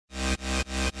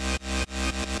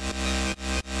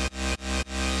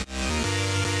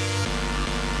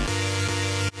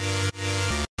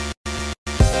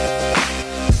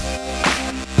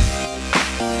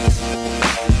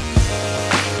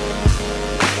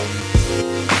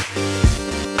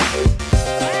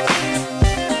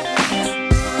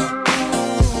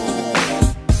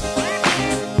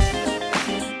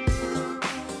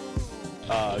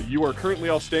are currently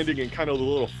all standing in kind of the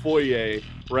little foyer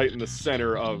right in the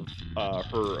center of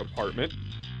her apartment.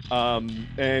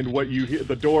 And what you hear,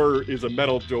 the door is a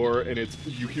metal door, and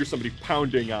you hear somebody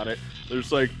pounding on it.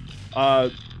 There's like,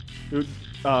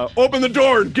 open the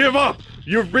door and give up!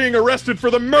 You're being arrested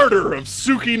for the murder of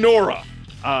Suki Nora.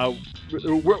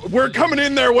 We're coming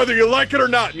in there whether you like it or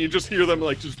not. And you just hear them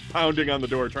like just pounding on the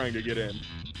door trying to get in.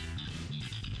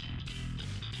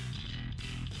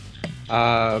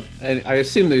 And I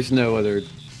assume there's no other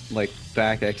like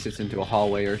back exits into a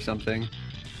hallway or something.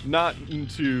 Not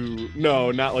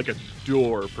like a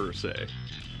door per se.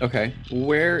 Okay.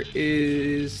 Where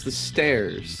is the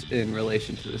stairs in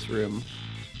relation to this room?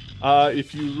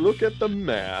 If you look at the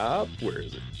map, where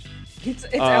is it? It's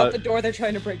out the door they're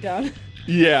trying to break down.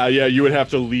 Yeah, you would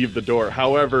have to leave the door.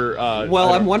 However,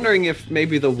 I'm wondering if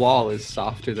maybe the wall is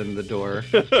softer than the door.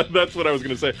 That's what I was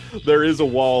going to say. There is a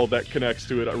wall that connects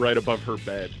to it right above her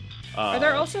bed. Are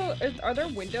there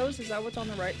windows? Is that what's on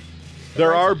the right?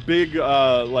 There are big,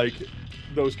 like,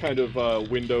 those kind of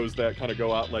windows that kind of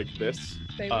go out like this.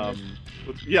 Bay windows?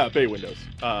 Yeah, bay windows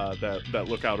that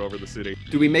look out over the city.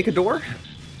 Do we make a door?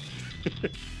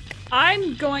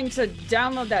 I'm going to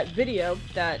download that video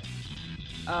that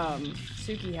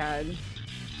Suki had.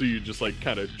 So you just like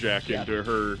kind of jack into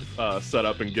her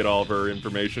setup and get all of her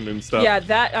information and stuff? Yeah,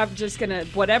 that I'm just gonna,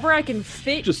 whatever I can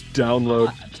fit. Just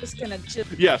download. I'm just gonna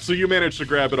Yeah, so you managed to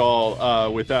grab it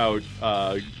all without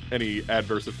any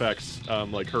adverse effects.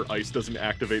 Like her ice doesn't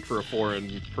activate for a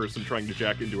foreign person trying to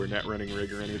jack into her net running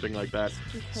rig or anything like that.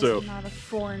 Because so I'm not a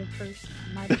foreign person.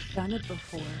 I might have done it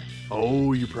before.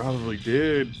 Oh, you probably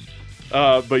did.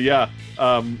 But yeah,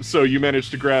 so you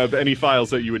managed to grab any files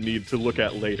that you would need to look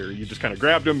at later. You just kind of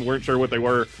grabbed them, weren't sure what they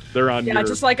were. They're on your... Yeah,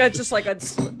 just like a swipe.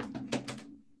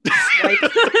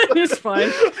 It's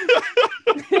fine.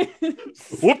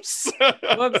 Whoops.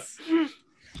 Whoops.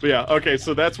 But yeah, okay,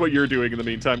 so that's what you're doing in the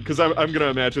meantime, because I'm going to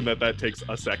imagine that takes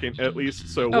a second at least.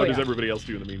 So what does everybody else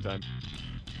do in the meantime?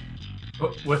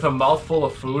 With a mouthful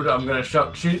of food, I'm going to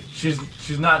shout,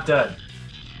 she's not dead.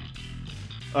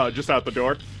 Just out the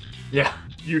door? Yeah.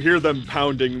 You hear them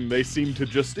pounding, and they seem to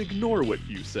just ignore what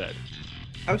you said.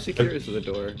 How secure is the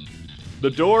door?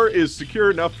 The door is secure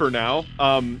enough for now.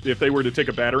 If they were to take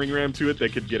a battering ram to it, they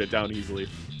could get it down easily.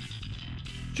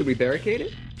 Should we barricade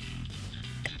it?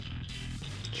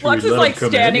 Lux is like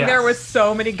standing there with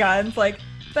so many guns, like,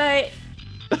 but...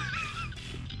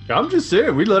 I'm just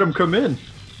saying, we let them come in.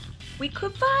 We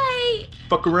could fight!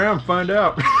 Fuck around, find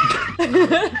out.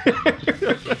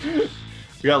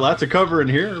 We got lots of cover in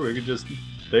here. We could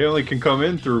they only can come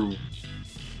in through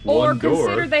one door. Or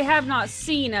consider they have not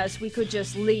seen us, we could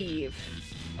just leave.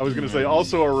 I was going to say,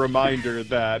 also a reminder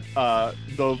that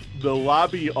the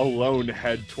lobby alone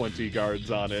had 20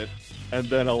 guards on it, and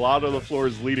then a lot of the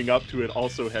floors leading up to it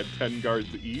also had 10 guards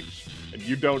each, and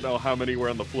you don't know how many were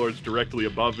on the floors directly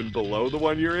above and below the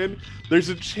one you're in. There's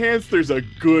a chance there's a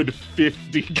good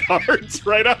 50 guards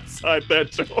right outside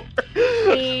that door.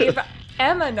 Steve,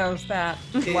 Emma knows that.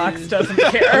 Lux doesn't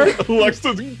care. Lux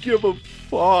doesn't give a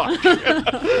fuck.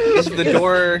 Is the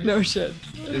door... No shit.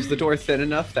 Is the door thin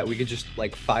enough that we could just,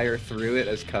 like, fire through it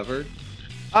as cover?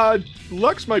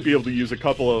 Lux might be able to use a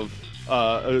couple of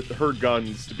her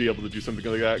guns to be able to do something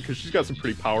like that, because she's got some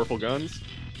pretty powerful guns.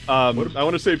 I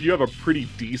want to say if you have a pretty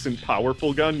decent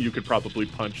powerful gun, you could probably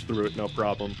punch through it, no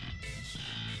problem.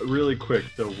 Really quick,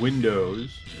 the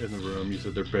windows in the room, you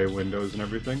said they're bay windows and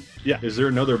everything? Yeah. Is there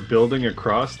another building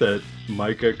across that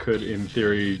Micah could, in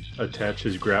theory, attach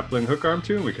his grappling hook arm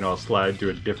to, and we can all slide to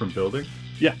a different building?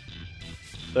 Yeah.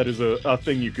 That is a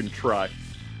thing you can try. I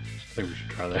think we should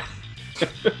try that.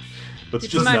 Let's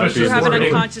Keep just in mind, not you be have an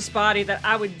boring. unconscious body that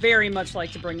I would very much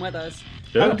like to bring with us.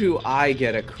 Yeah. How do I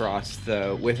get across,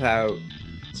 though, without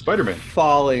Spider-Man.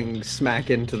 falling smack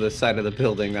into the side of the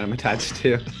building that I'm attached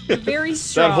to? Very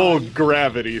strong. That whole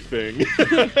gravity thing.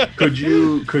 Could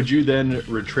you then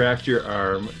retract your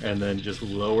arm and then just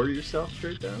lower yourself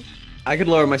straight down? I could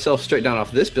lower myself straight down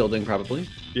off this building, probably.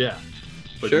 Yeah.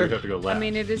 But Sure. you would have to go left. I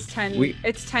mean, it is 10.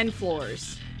 It's 10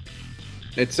 floors.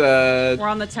 It's We're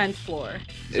on the 10th floor.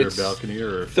 Is there a it's balcony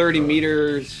or 30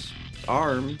 meters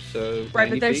arm, so Right,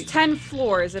 90 but there's feet. 10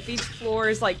 floors. If each floor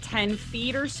is like 10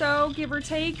 feet or so, give or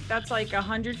take, that's like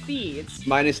 100 feet. It's...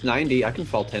 Minus 90, I can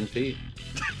fall 10 feet.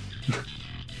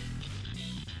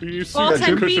 You see Well, that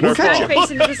 10 feet cushion or is 10 fall.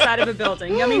 facing to the side of a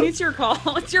building. I mean, it's your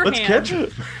call. It's your Let's hand. catch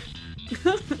it.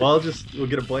 Well, we'll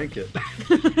get a blanket.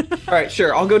 All right,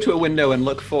 sure. I'll go to a window and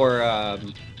look for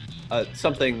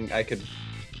something I could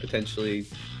potentially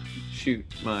shoot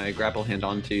my grapple hand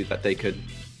onto that they could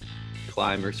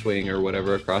climb or swing or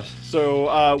whatever across?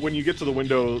 So when you get to the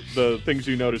window, the things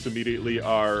you notice immediately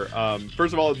are,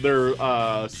 first of all, they're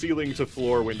ceiling to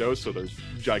floor windows, so they're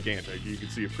gigantic. You can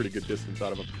see a pretty good distance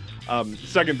out of them.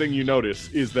 Second thing you notice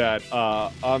is that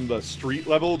on the street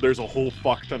level, there's a whole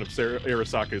fuck ton of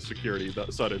Arasaka security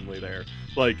suddenly there.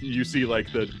 Like, you see,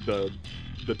 like, the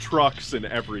trucks and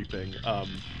everything.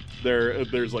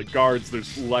 There's like guards,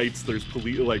 there's lights, there's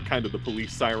police, like kind of the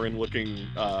police siren looking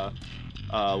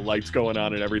lights going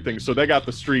on and everything. So they got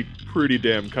the street pretty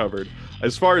damn covered.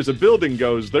 As far as a building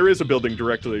goes, there is a building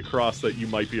directly across that you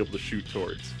might be able to shoot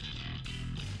towards.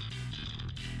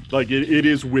 Like it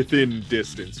is within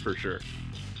distance for sure.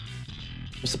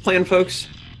 What's the plan, folks?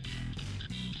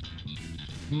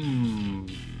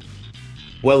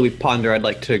 While we ponder, I'd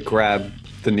like to grab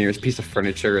the nearest piece of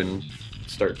furniture and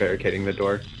start barricading the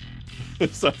door.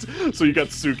 So you got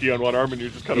Suki on one arm and you're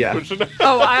just kind of pushing it.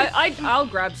 Oh, I'll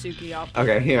grab Suki off.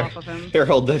 Okay, here. Off of him. Here,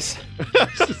 hold this.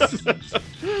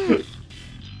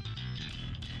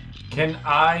 Can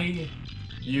I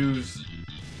use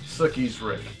Suki's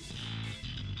rig?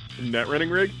 Net running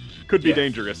rig could be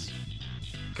dangerous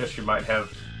because she might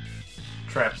have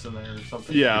traps in there or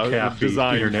something. Yeah,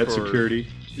 designed internet for security.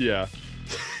 Yeah.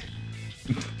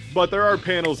 But there are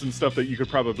panels and stuff that you could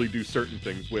probably do certain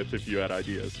things with if you had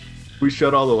ideas. We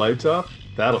shut all the lights off.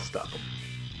 That'll stop them.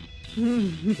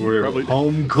 We're Probably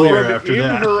home clear from after in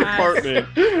that. her apartment.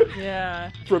 Yeah.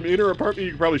 From in her apartment,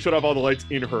 you can probably shut off all the lights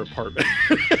in her apartment.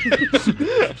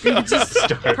 Just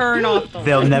turn off the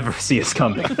They'll light. never see us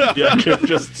coming. Yeah, Kip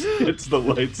just hits the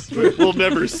light switch. We'll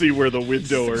never see where the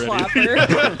window or Slap anything.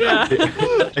 her.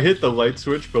 Yeah. I hit the light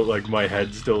switch, but like my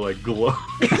head still like glows.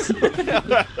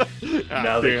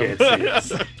 Now they can't see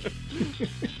us.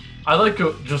 I like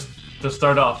to just to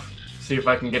start off, see if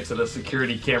I can get to the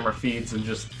security camera feeds and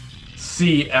just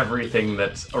see everything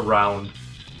that's around,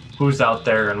 who's out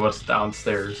there and what's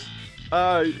downstairs.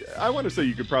 I want to say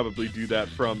you could probably do that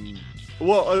from...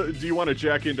 Well, do you want to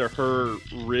jack into her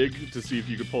rig to see if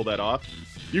you could pull that off?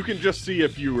 You can just see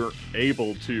if you were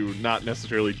able to not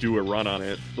necessarily do a run on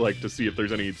it, like to see if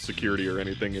there's any security or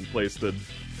anything in place that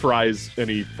fries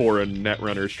any foreign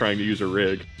netrunners trying to use a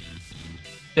rid.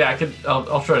 Yeah,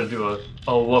 I'll try to do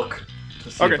a look to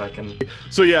see if I can.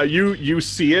 So yeah, you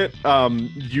see it.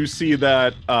 You see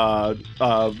that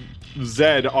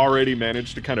Zed already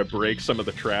managed to kind of break some of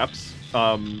the traps.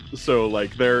 So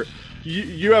like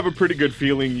you have a pretty good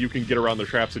feeling you can get around the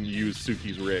traps and use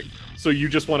Suki's rig. So you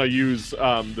just want to use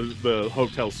the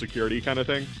hotel security kind of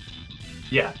thing?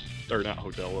 Yeah. Or not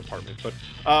hotel, apartment. But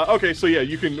okay, so yeah,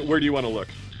 you can. Where do you want to look?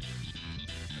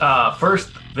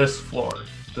 First, this floor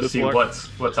to see floor?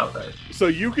 what's out there. So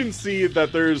you can see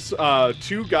that there's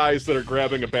two guys that are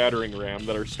grabbing a battering ram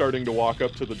that are starting to walk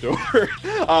up to the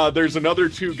door. There's another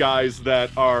two guys that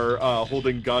are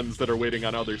holding guns that are waiting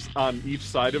on others on each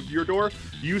side of your door.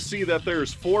 You see that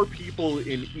there's 4 people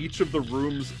in each of the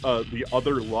rooms, the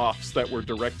other lofts that were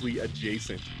directly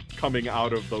adjacent, coming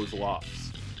out of those lofts.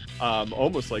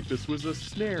 Almost like this was a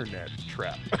snare net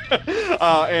trap.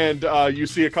 And you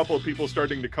see a couple of people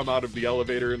starting to come out of the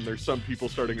elevator, and there's some people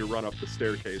starting to run up the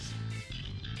staircase.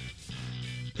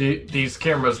 These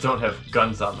cameras don't have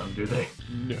guns on them, do they?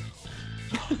 No.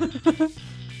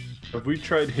 Have we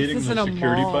tried hitting This the isn't a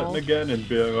security mall. button again and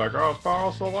being like, oh,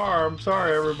 false alarm,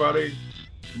 sorry everybody.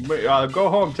 Go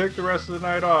home, take the rest of the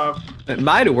night off. It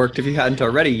might have worked if you hadn't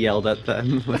already yelled at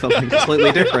them with something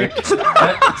completely different.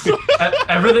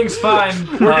 Everything's fine.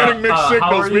 We're getting mixed how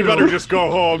signals. are We you? better just go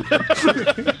home.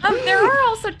 There are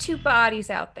also 2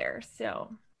 bodies out there, so.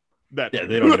 That Yeah,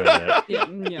 they don't know that. Yeah.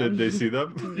 Did they see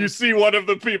them? You see one of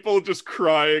the people just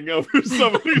crying over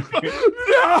somebody.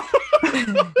 No.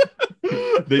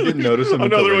 They didn't notice them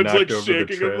until Another they one's knocked like over the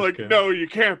shaking him, trash like, can. "No, you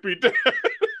can't be dead."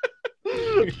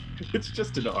 It's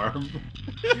just an arm.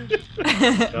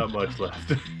 Not much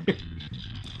left.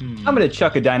 I'm gonna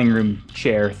chuck a dining room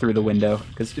chair through the window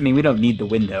because I mean we don't need the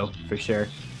window for sure.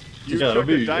 You Yeah, it'll took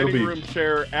be- a dining it'll be- room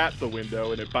chair at the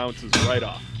window, and it bounces right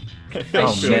off.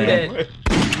 Oh, shoot man. it.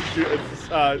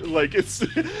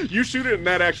 You shoot it, and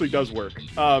that actually does work.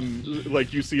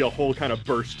 Like you see a hole kind of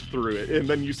burst through it, and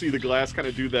then you see the glass kind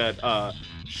of do that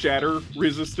shatter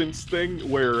resistance thing,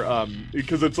 where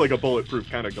because it's like a bulletproof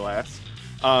kind of glass.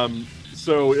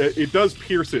 So it does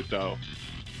pierce it though.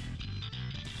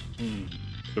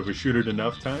 So if we shoot it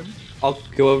enough times? I'll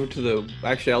go over to the...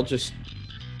 Actually, I'll just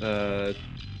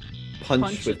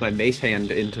punch with my mace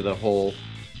hand into the hole.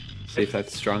 See if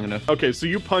that's strong enough. Okay, so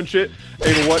you punch it,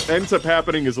 and what ends up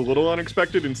happening is a little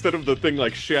unexpected. Instead of the thing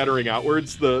like shattering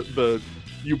outwards, the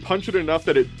you punch it enough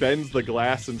that it bends the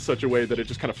glass in such a way that it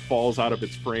just kind of falls out of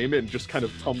its frame and just kind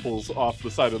of tumbles off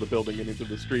the side of the building and into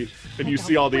the street. And you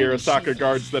see all the Arasaka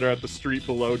guards that are at the street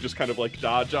below just kind of like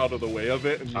dodge out of the way of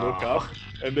it and look up,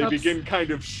 and they begin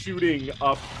kind of shooting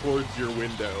up towards your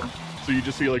window. So you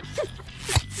just see like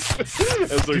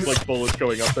as there's like bullets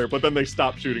going up there, but then they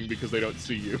stop shooting because they don't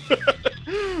see you.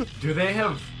 Do they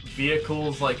have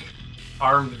vehicles, like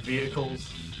armed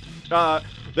vehicles?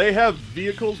 They have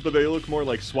vehicles, but they look more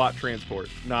like SWAT transport,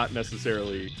 not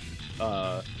necessarily,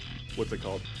 what's it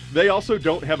called? They also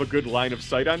don't have a good line of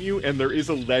sight on you, and there is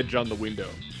a ledge on the window.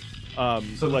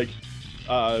 So like,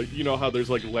 you know how there's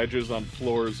like ledges on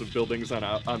floors of buildings on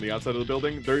the outside of the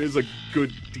building? There is a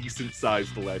good,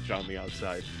 decent-sized ledge on the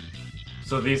outside.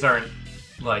 So these aren't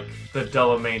like the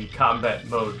Delamain combat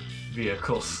mode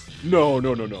vehicles. No.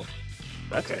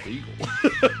 That's Okay. illegal.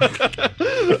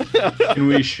 Can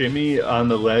we shimmy on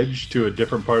the ledge to a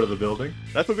different part of the building?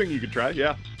 That's the thing you could try,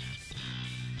 yeah.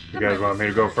 You guys want me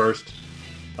to go first?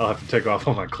 I'll have to take off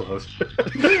all my clothes.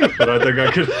 But I think I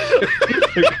could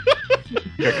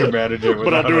I could manage it.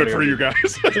 But I'll do it without for any- you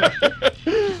guys.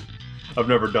 I've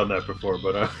never done that before,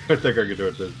 but I think I could do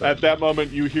it this time. At that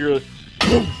moment, you hear, and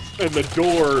the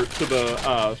door to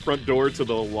the front door to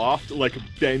the loft like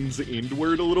bends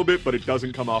inward a little bit, but it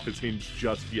doesn't come off its hinge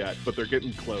just yet. But they're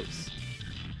getting close.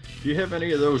 Do you have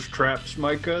any of those traps,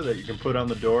 Micah, that you can put on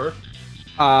the door?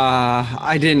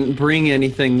 I didn't bring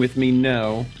anything with me,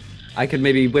 no. I could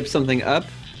maybe whip something up,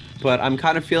 but I'm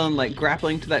kind of feeling like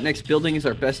grappling to that next building is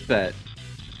our best bet.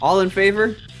 All in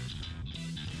favor?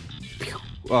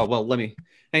 Oh, well, let me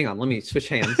switch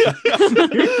hands.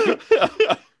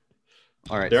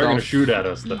 All right. They're so going I'll- to shoot at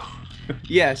us, though.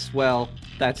 Yes, well,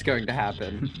 that's going to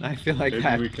happen. I feel like Maybe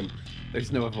that. we can.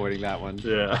 There's no avoiding that one.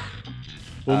 Yeah.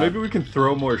 Well, maybe we can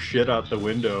throw more shit out the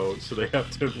window so they have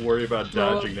to worry about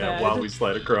Throw dodging it that bad. while we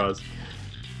slide across.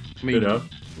 I mean, You know?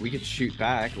 we could shoot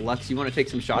back. Lux, you want to take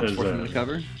some shots There's for them a- to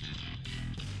cover?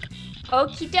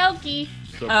 Okie dokie.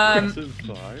 Suppressive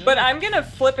fire? But I'm gonna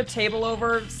flip a table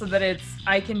over so that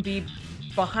I'm gonna be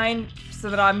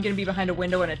behind a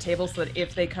window and a table so that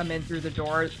if they come in through the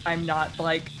door, I'm not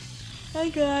like, hi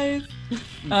guys.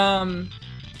 And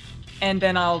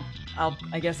then I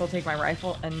guess I'll take my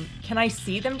rifle and can I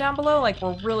see them down below? Like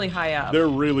we're really high up. They're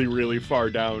really, really far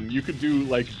down. You could do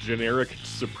like generic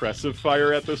suppressive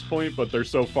fire at this point, but they're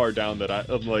so far down that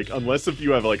I'm like, unless if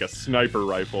you have like a sniper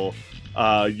rifle,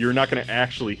 you're not going to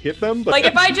actually hit them. But Like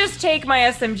if I just take my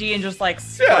SMG and just like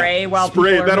spray while people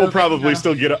spray, are that'll moving, probably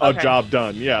still get a Okay. job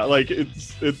done. Yeah, like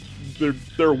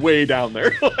they're way down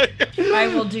there. Like- I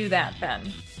will do that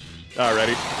then.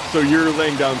 Alrighty. So you're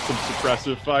laying down some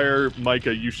suppressive fire.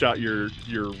 Micah, you shot your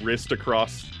wrist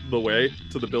across the way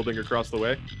to the building across the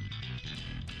way.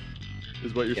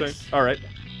 Is what you're Yes. saying? All right.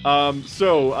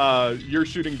 So you're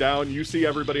shooting down. You see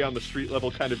everybody on the street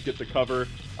level kind of get the cover.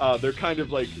 They're kind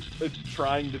of like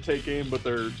trying to take aim, but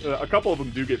they're a couple of them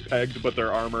do get pegged, but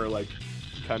their armor like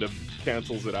kind of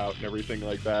cancels it out and everything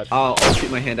like that. I'll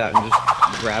shoot my hand out and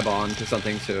just grab on to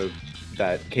something so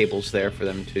that cable's there for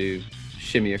them to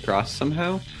shimmy across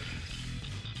somehow.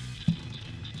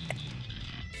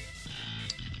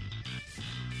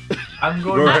 I'm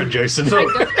Go going ahead, to Jason. So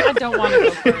I don't want to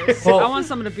go first. Well, I want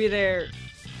someone to be there.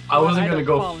 I wasn't don't gonna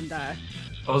go. fall and die.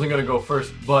 I wasn't gonna go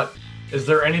first, but is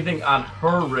there anything on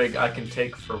her rig I can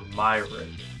take for my rig?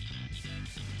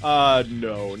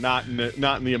 No, not in the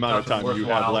amount of Nothing time you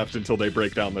have worthwhile. left until they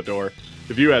break down the door.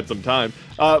 If you had some time,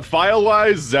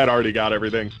 file-wise, Zed already got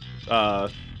everything.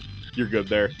 You're good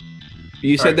there.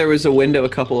 You said Alright. there was a window a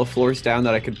couple of floors down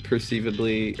that I could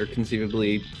conceivably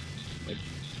like,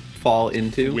 fall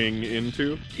into. Wing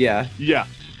into. Yeah. Yeah.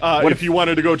 What If you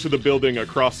wanted to go to the building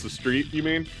across the street, you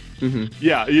mean? hmm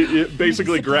Yeah.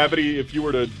 Basically, gravity. If you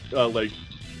were to like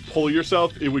pull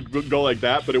yourself, it would go like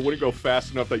that, but it wouldn't go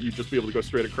fast enough that you'd just be able to go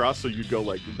straight across. So you'd go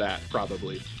like that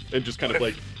probably, and just kind of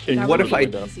like. kick That What would if be I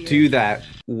window. easier. do that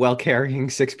while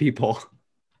carrying 6 people?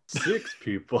 6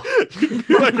 people. You'd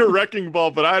be like a wrecking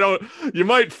ball, but I don't. You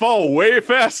might fall way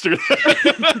faster.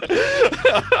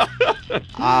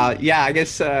 Yeah, I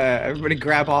guess everybody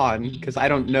grab on, because I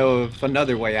don't know of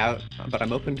another way out, but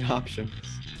I'm open to options.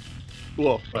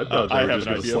 Well, I thought they I were have just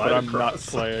an gonna idea, slide but I'm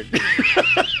across. not playing.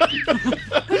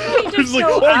 Couldn't we I was just like,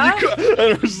 go oh, up? you could.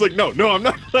 And I was like, no, I'm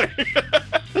not playing.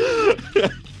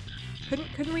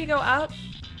 Couldn't we go out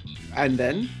And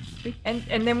then?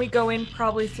 and then we go in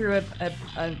probably through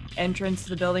an entrance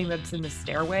to the building that's in the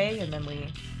stairway, and then we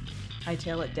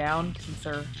hightail it down since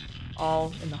they're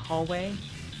all in the hallway.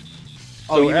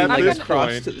 Oh, you at mean like this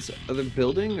across point, to this other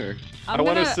building, or? I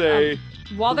want to say.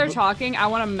 While they're talking, I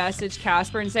want to message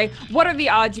Casper and say, what are the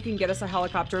odds you can get us a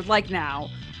helicopter, like now?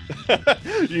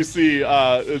 You see,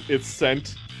 it's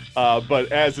sent,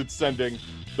 but as it's sending,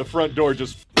 the front door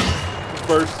just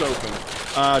bursts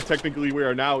open. Technically, we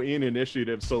are now in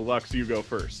initiative, so Lux, you go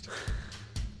first.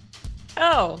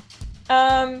 Oh.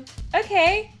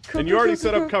 Okay. Cool, And you already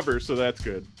set up cover, so that's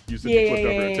good. You said you flipped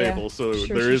over a table, so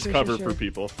there is cover for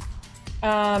people.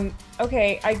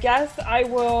 Okay, I guess I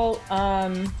will,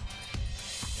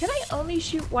 can I only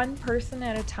shoot one person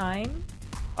at a time?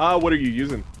 What are you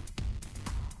using?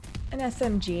 An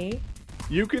SMG.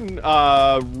 You can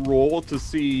roll to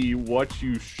see what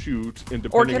you shoot, and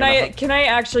depending Or can on can I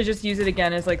actually just use it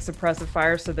again as like suppressive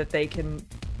fire so that they can?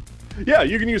 Yeah,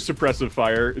 you can use suppressive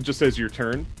fire. It just says your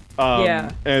turn.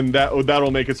 Yeah. And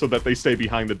that'll make it so that they stay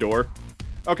behind the door.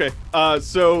 Okay.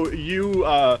 So you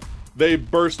they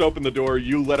burst open the door.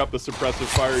 You let up the suppressive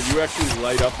fire. You actually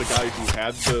light up the guy who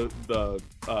had the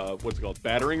what's it called,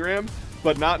 battering ram,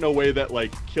 but not in a way that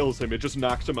like kills him. It just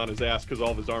knocks him on his ass because all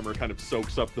of his armor kind of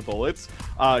soaks up the bullets.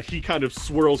 He kind of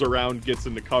swirls around, gets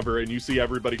into cover, and you see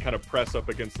everybody kind of press up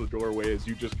against the doorway as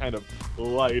you just kind of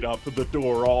light up the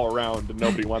door all around, and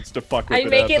nobody wants to fuck with it. I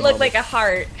make it look like a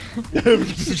heart.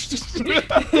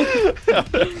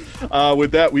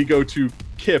 With that, we go to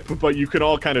Kip, but you can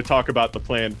all kind of talk about the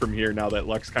plan from here now that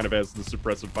Lux kind of has the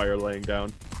suppressive fire laying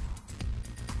down.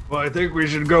 Well, I think we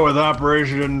should go with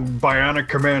Operation Bionic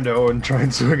Commando and try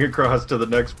and swing across to the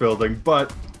next building.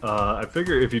 But I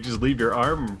figure if you just leave your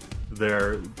arm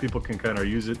there, people can kind of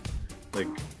use it like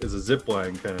as a zip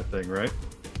line kind of thing, right?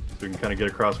 So we can kind of get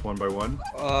across one by one.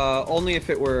 Only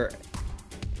if it were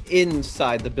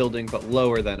inside the building but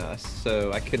lower than us,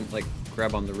 so I couldn't like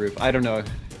grab on the roof. I don't know.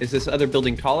 Is this other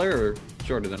building taller or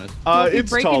shorter than us? Well, if you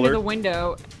It's break into taller. the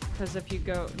window, because if you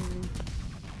go,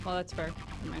 well, that's fair.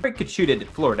 We could shoot it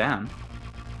floor down.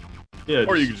 Yeah,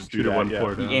 Or you could just do shoot it that, one yeah.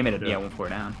 floor down. You aim it at one floor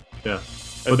down. Yeah. And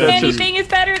But then that's just, Anything is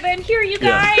better than here, you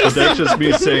yeah, guys. but that's just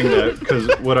me saying that, because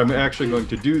what I'm actually going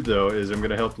to do though is I'm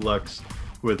going to help Lux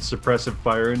with suppressive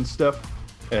fire and stuff,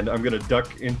 and I'm going to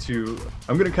duck into.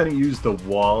 I'm going to kind of use the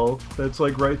wall that's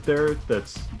like right there.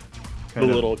 That's The kind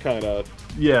of little kind of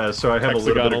yeah. So I have a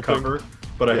little bit hexagonal of thing. cover,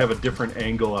 but I Yeah. have a different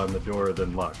angle on the door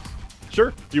than Lux.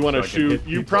 sure. You want So to I can shoot? hit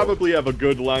You people. probably have a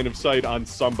good line of sight on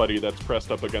somebody that's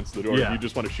pressed up against the door. Yeah. You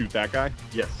just want to shoot that guy.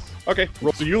 Yes. Okay,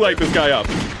 so you light this guy up.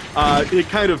 It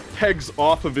kind of pegs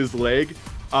off of his leg,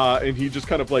 and he just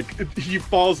kind of like, he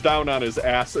falls down on his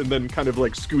ass and then kind of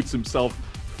like scoots himself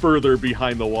further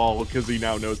behind the wall because he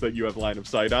now knows that you have line of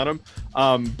sight on him.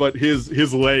 But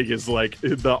his leg is like,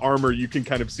 the armor, you can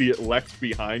kind of see it left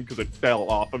behind because it fell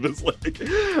off of his leg.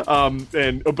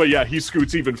 But yeah, he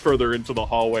scoots even further into the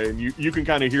hallway, and you can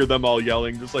kind of hear them all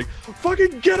yelling, just like,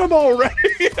 fucking get him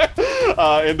already!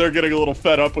 And they're getting a little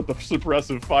fed up with the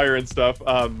suppressive fire and stuff.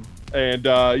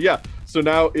 Yeah, so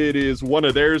now it is one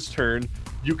of theirs turn.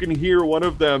 You can hear one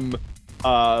of them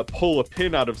pull a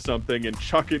pin out of something and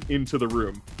chuck it into the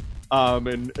room.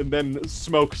 And then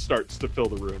smoke starts to fill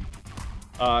the room.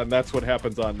 And that's what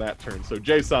happens on that turn. So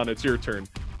Jason, it's your turn.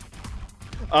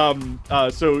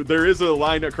 So there is a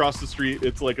line across the street.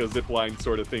 It's like a zip line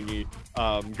sort of thingy,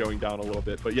 going down a little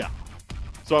bit. But yeah.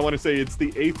 So I want to say it's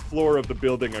the 8th floor of the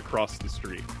building across the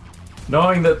street.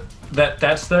 Knowing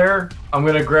that's there, I'm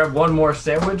gonna grab one more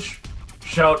sandwich,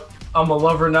 shout, "I'm a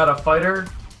lover, not a fighter,"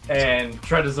 and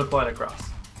try to zip line across.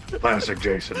 Classic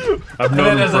Jason. I've And known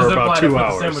then him as I for zip about line, I 2 put the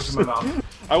hours. sandwich in my mouth.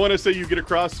 I want to say you get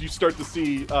across, you start to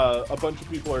see a bunch of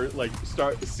people are like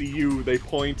start to see you. They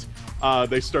point,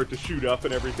 they start to shoot up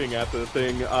and everything at the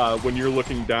thing. When you're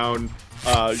looking down,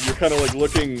 you're kind of like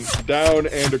looking down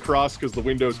and across because the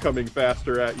window's coming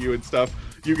faster at you and stuff.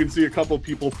 You can see a couple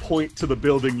people point to the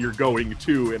building you're going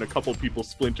to, and a couple people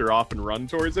splinter off and run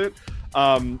towards it.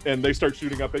 And they start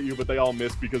shooting up at you, but they all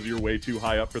miss because you're way too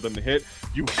high up for them to hit.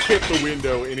 You hit the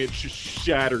window, and it just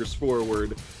shatters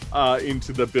forward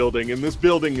into the building. And this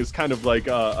building is kind of like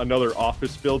another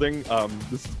office building.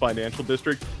 This is financial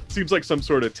district. Seems like some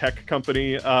sort of tech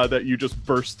company that you just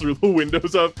burst through the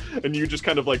windows of, and you just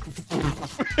kind of like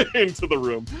into the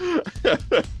room.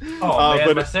 Oh man,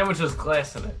 but my sandwich has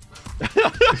glass in it.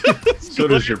 So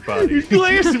does your body.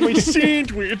 Glass in my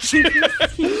sandwich.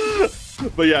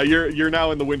 But yeah, you're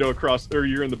now in the window across, or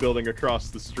you're in the building across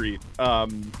the street.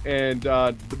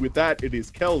 With that, it is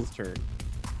Kel's turn.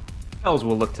 Hells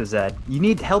will look to Zed. You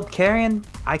need help carrying?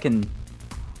 I can.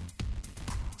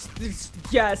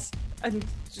 Yes.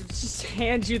 just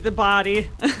hand you the body.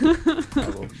 I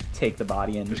will take the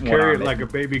body and Just carry it like a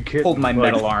baby kid. hold my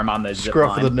metal arm on the zip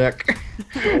scruff line. of the neck.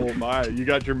 Oh my! You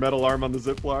got your metal arm on the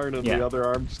zip line and Yeah. the other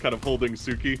arm just kind of holding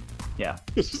Suki. Yeah.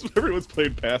 It's just everyone's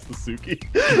played past the Suki.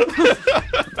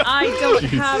 I don't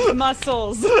have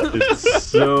muscles.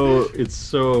 It's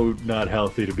so not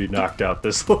healthy to be knocked out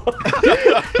this long.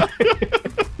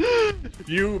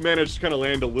 You managed to kind of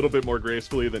land a little bit more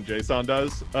gracefully than Jason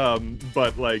does,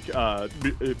 but like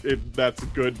that's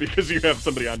good because you have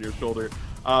somebody on your shoulder.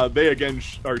 They again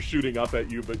are shooting up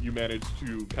at you, but you managed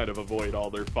to kind of avoid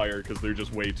all their fire because they're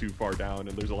just way too far down,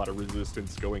 and there's a lot of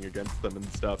resistance going against them and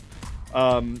stuff.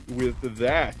 With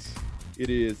that, it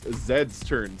is Zed's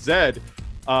turn. Zed,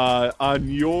 on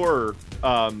your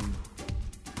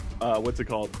what's it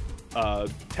called?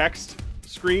 Text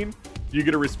screen, you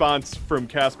get a response from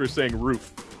Casper saying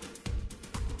roof.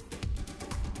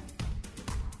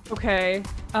 Okay.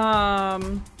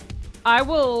 I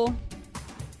will.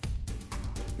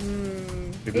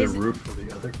 Maybe the roof for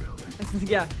the other building.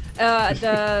 Yeah.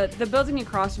 The building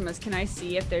across from us. Can I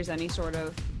see if there's any sort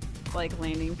of like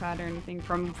landing pad or anything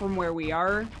from where we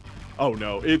are? Oh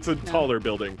no, it's a taller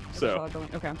building. So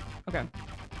Okay. Okay.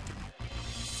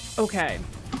 Okay.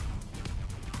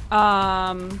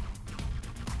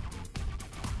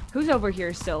 Who's over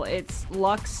here still? It's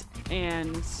Lux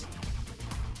and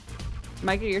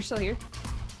Micah. You're still here.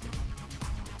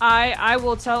 I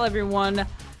will tell everyone.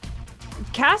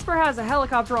 Casper has a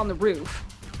helicopter on the roof.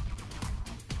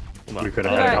 We could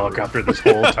have had a helicopter this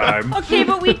whole time. Okay,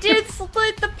 but we did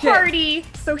split the party,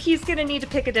 so he's gonna need to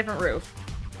pick a different roof.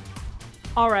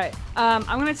 All right. I'm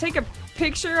gonna take a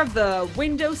picture of the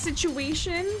window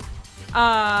situation.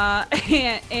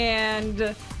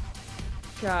 And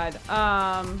God.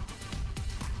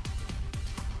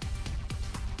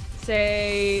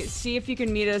 See if you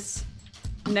can meet us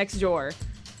next door.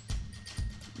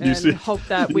 you And see, hope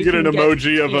that you we get can an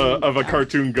emoji in. of a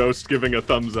cartoon ghost giving a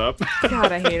thumbs up.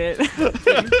 God, I hate it.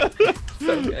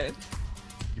 So good.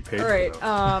 You paid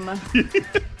All for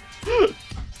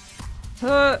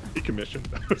right. He commissioned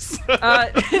those.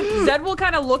 Zed will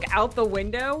kind of look out the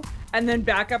window and then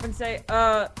back up and say,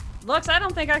 Lux, I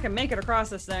don't think I can make it across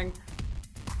this thing.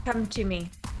 Come to me.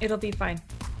 It'll be fine.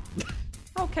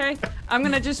 Okay. I'm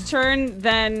gonna just turn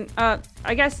then,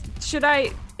 I guess,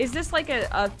 is this like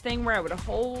a thing where I would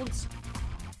hold,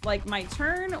 like, my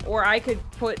turn? Or I could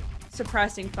put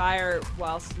suppressing fire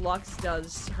whilst Lux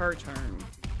does her turn?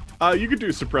 You could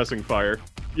do suppressing fire.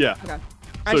 Yeah. Okay.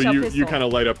 So you kind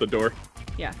of light up the door.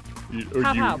 Yeah. You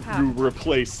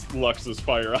replace Lux's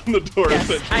fire on the door. Yes,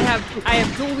 essentially. I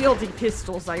have dual wielding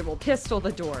pistols. I will pistol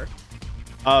the door.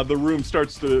 The room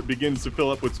begins to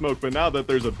fill up with smoke, but now that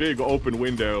there's a big open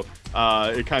window,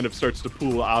 it kind of starts to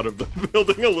pool out of the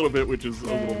building a little bit, which is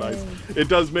a little nice. It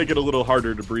does make it a little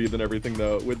harder to breathe and everything,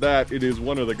 though. With that, it is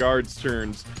one of the guards'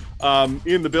 turns.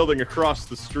 In the building across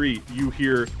the street, you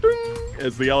hear ding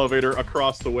as the elevator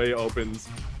across the way opens,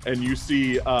 and you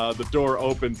see the door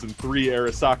opens and 3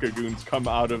 Arasaka goons come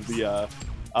out of the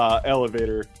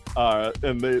elevator,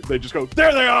 and they just go,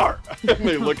 "There they are!" and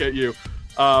they look at you.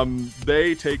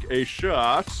 They take a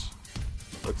shot.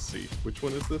 Let's see, which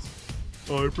one is this?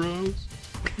 Eyebrows?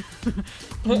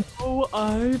 Oh,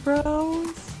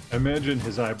 eyebrows? I imagine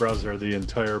his eyebrows are the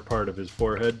entire part of his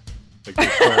forehead. Like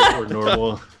this part or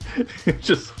normal.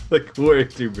 Just like way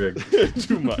too big.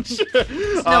 Too much.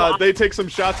 They take some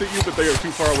shots at you, but they are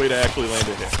too far away to actually land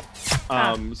a hit.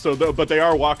 But they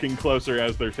are walking closer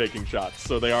as they're taking shots.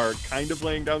 So they are kind of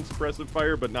laying down suppressive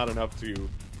fire, but not enough to...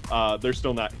 they're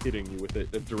still not hitting you with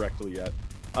it directly yet.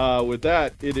 With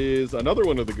that, it is another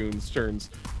one of the goons' turns.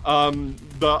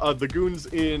 The goons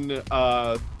in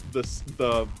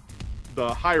the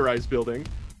high-rise building.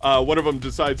 One of them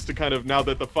decides to kind of, now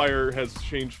that the fire has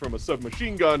changed from a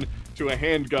submachine gun to a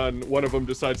handgun, one of them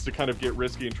decides to kind of get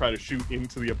risky and try to shoot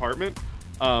into the apartment.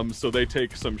 So they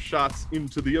take some shots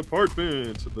into the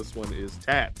apartment. This one is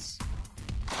Tats.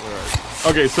 Right.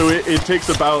 Okay, so it takes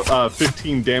about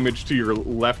 15 damage to your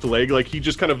left leg. Like, he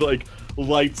just kind of, like,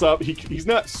 lights up. He's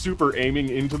not super aiming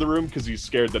into the room because he's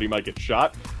scared that he might get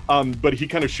shot. But he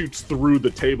kind of shoots through the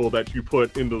table that you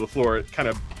put into the floor. It kind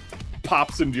of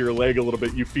pops into your leg a little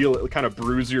bit. You feel it kind of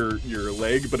bruise your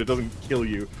leg, but it doesn't kill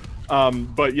you.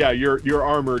 But yeah, your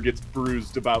armor gets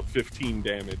bruised about 15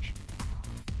 damage.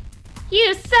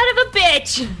 You son of a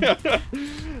bitch!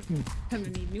 Gonna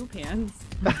need new pants.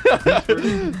 Do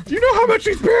you know how much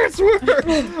these pants were? With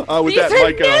These that, are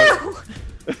Micah.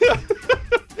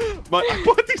 I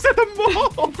bought these at the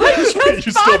mall.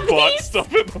 You still bought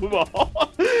stuff at the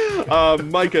mall.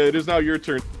 Micah, it is now your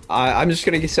turn. I'm just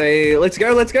gonna say, let's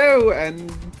go, and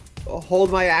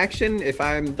hold my action. If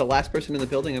I'm the last person in the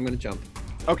building, I'm gonna jump.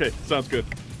 Okay, sounds good.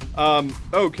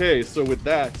 Okay, so with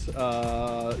that,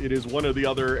 it is one of the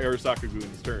other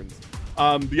Arasaka-gun's turns.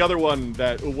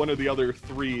 One of the other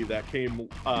 3 that came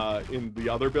in the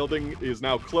other building is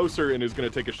now closer and is going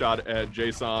to take a shot at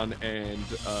Jason and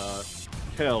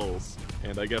Kells,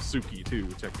 and I guess Suki too,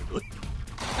 technically.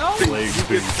 Oh,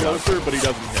 He gets closer, but he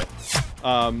doesn't hit.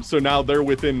 So now they're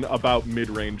within about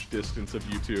mid-range distance of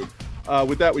you two.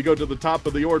 With that, we go to the top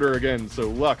of the order again. So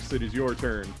Lux, it is your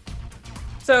turn.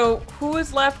 So who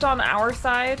is left on our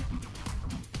side?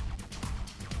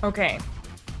 Okay.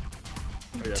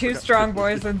 Oh, yeah, I 2 forgot. strong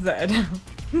boys and Zed.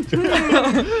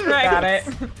 right. Got it.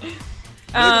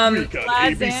 Next week on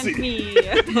Laz ABC. and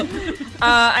me.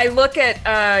 I look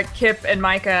at Kip and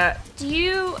Micah. Are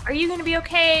you going to be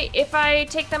okay if I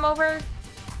take them over?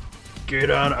 Get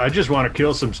on. I just want to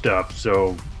kill some stuff,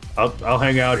 so I'll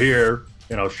hang out here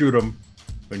and I'll shoot them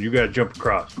when you gotta jump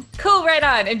across. Cool, right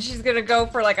on. And she's going to go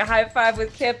for like a high five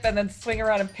with Kip and then swing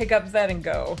around and pick up Zed and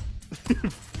go.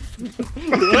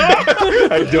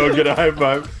 I don't get a high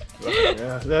five.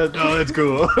 Yeah, that's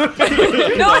cool. No,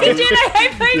 I did. I high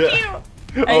fived you.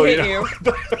 I hit you.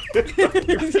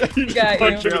 You just Got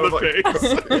punch you. him in the face.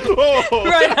 Oh!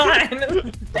 Right on.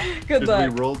 Good Did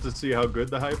luck. we roll to see how good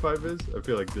the high five is? I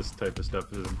feel like this type of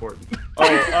stuff is important.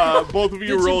 Both of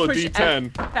you Did roll a push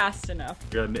d10. F fast enough?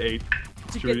 Got an 8.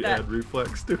 Did Should you we get that? add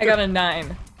reflex to it? I got a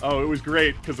 9. Oh, it was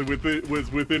great because it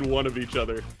was within one of each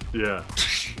other. Yeah.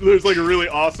 There's like a really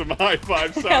awesome high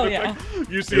five sound Hell effect.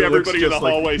 You see It looks everybody in the just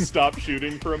like- hallway stop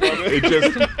shooting for a moment. It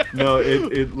just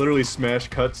it literally smash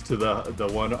cuts to the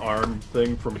one arm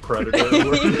thing from Predator.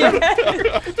 Even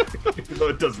though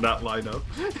it does not line up.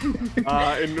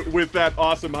 And with that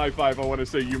awesome high five, I want to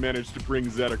say you managed to bring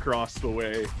Zed across the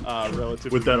way relatively.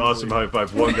 With that easily. awesome high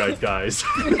five, one guy dies.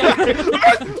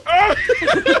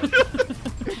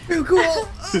 Too cool.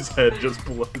 His head just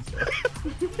blows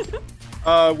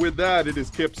out. With that, it is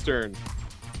Kip's turn.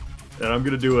 And I'm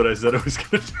gonna do what I said I was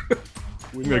gonna do.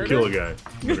 I'm gonna kill a guy.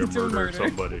 I'm gonna Do murder murder.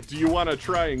 somebody. Do you want to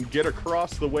try and get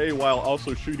across the way while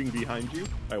also shooting behind you?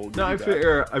 I will. Give No, you I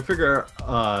that. figure.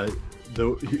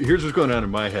 Here's what's going on in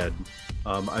my head.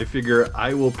 I figure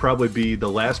I will probably be the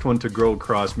last one to go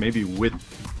across, maybe with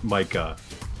Micah.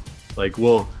 Like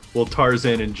we'll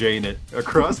Tarzan and Jane it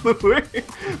across the way.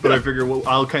 But I figure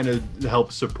I'll kind of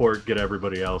help support, get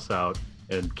everybody else out,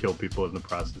 and kill people in the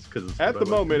process. Because At the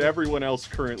moment, everyone else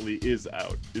currently is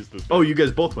out. Is the thing. Oh, you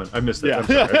guys both went. I missed it. Yeah. I'm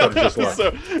sorry. I thought it just was.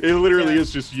 So it literally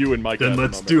is just you and Micah. Then at the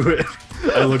let's moment. do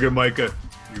it. I look at Micah.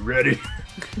 You ready?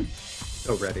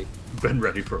 Oh, ready. Been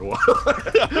ready for a while.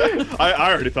 I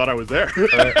already thought I was there.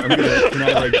 Can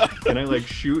I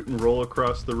shoot and roll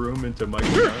across the room into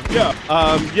Micah's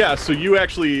arm? Yeah. So you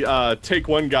actually take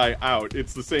one guy out.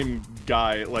 It's the same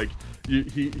guy. Like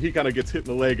he kind of gets hit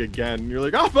in the leg again. You're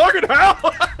like, oh fucking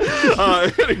hell!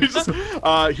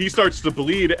 And he starts to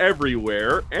bleed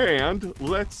everywhere. And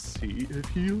let's see if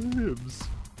he lives.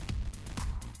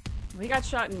 We got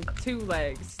shot in 2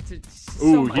 legs.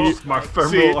 Ooh, so he- much. My femoral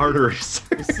See- arteries.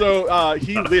 So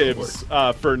he lives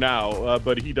for now,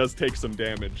 but he does take some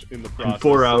damage in the process.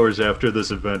 4 hours after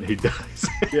this event, he dies.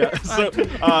 Yeah. So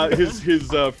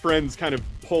his friends kind of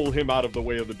pull him out of the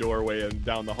way of the doorway and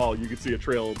down the hall. You can see a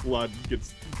trail of blood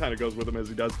kind of goes with him as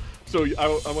he does. So I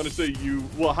want to say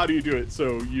how do you do it?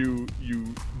 So you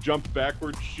jump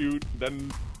backwards, shoot,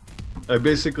 then. I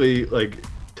basically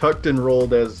tucked and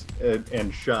rolled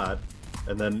and shot,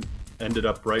 and then ended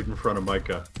up right in front of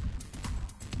Micah.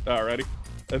 Alrighty.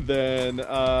 And then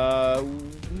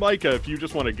Micah, if you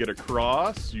just want to get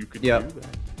across, you could Yep. do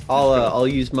that. I'll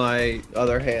use my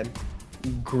other hand,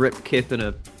 grip Kip in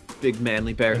a big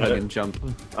manly bear hug and jump.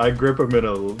 I grip him in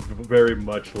a very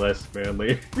much less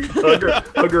manly. hug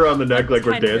her on the neck like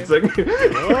we're Kind of.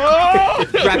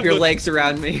 dancing. Wrap your legs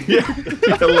around me. Yeah,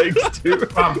 legs too.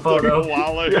 Photo.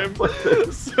 Walla him.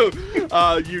 So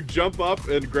you jump up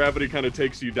and gravity kind of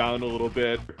takes you down a little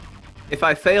bit. If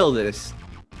I fail this,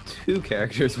 2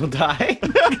 characters will die.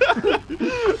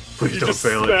 Please You don't just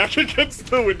fail it. smash against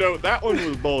the window. That one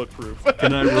was bulletproof.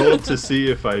 Can I roll to see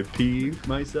if I pee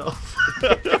myself?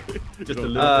 Just a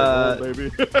little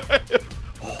Baby.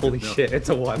 Holy shit, it's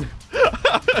a 1.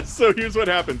 So here's what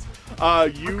happens.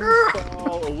 You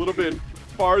fall a little bit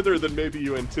farther than maybe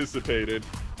you anticipated.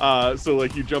 So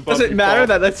you jump up. Does it you matter fall.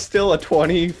 that that's still a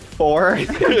 24?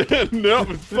 No,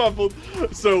 it's fumbled.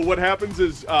 So what happens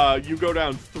is you go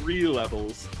down 3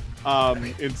 levels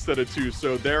instead of 2.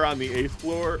 So they're on the 8th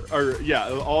floor,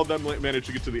 all of them manage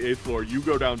to get to the 8th floor. You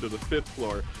go down to the 5th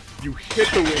floor. You hit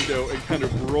the window and kind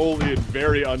of roll in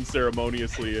very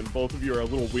unceremoniously, and both of you are a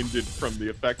little winded from the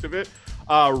effect of it.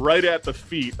 right at the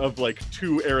feet of like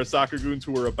 2 Arasaka goons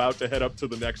who are about to head up to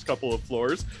the next couple of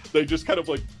floors. They just kind of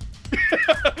like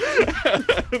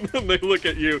and then they look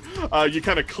at you. You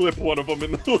kind of clip one of them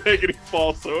in the leg and he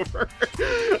falls over.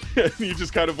 And you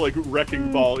just kind of like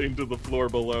wrecking ball into the floor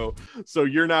below. So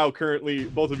you're now currently,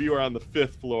 both of you are on the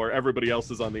 5th floor. Everybody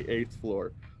else is on the 8th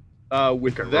floor.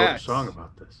 With I wrote that, a song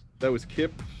about this. that was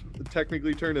Kip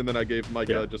technically turned, and then I gave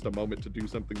Micah just a moment to do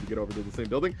something to get over to the same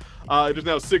building. It is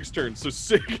now Sig's turn. So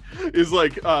Sig is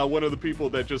like one of the people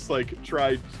that just like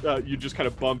tried, you just kind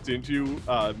of bumped into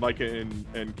Micah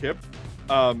and Kip.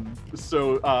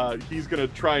 So he's gonna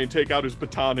try and take out his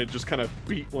baton and just kind of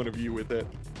beat one of you with it.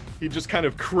 He just kind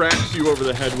of cracks you over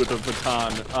the head with a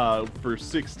baton for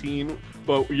 16,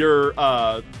 but your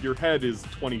head is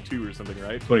 22 or something,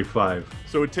 right? 25.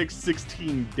 So it takes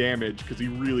 16 damage because he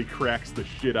really cracks the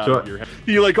shit out of your head.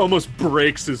 He like almost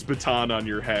breaks his baton on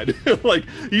your head. Like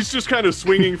he's just kind of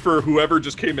swinging for whoever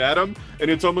just came at him, and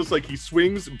it's almost like he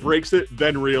swings, breaks it,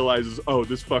 then realizes, oh,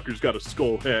 this fucker's got a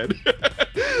skull head.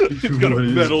 He's got a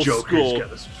metal skull.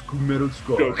 Got a metal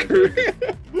skull. Joker.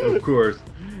 Of course.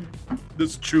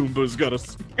 This Choomba's got a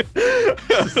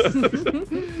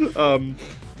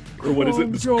or what is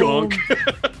it? This gunk.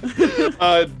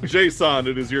 Jason,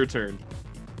 it is your turn.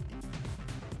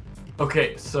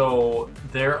 Okay, so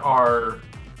there are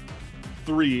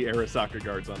 3 Arasaka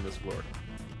guards on this floor.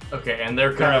 Okay, and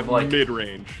they're kind of like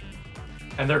mid-range.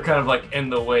 And they're kind of like in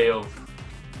the way of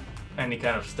any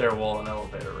kind of stairwell and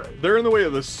elevator, right? They're in the way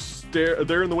of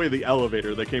they're in the way of the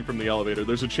elevator. They came from the elevator.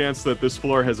 There's a chance that this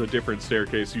floor has a different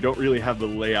staircase. You don't really have the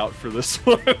layout for this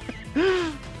one.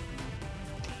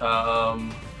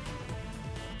 I'm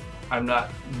not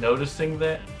noticing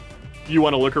that. You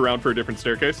want to look around for a different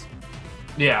staircase?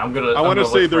 Yeah, I'm gonna. I want to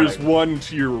say there's right. one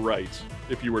to your right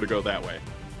if you were to go that way.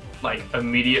 Like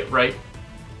immediate right.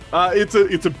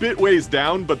 It's a bit ways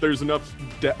down, but there's enough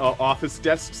office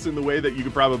desks in the way that you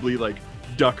could probably like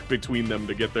duck between them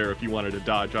to get there if you wanted to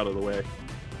dodge out of the way.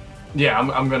 Yeah,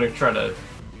 I'm gonna try to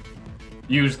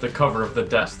use the cover of the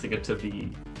desk to get to the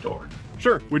door.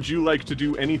 Sure. Would you like to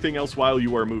do anything else while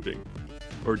you are moving,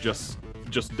 or just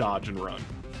dodge and run?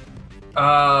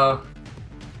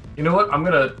 You know what? I'm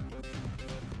gonna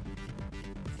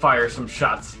fire some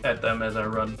shots at them as I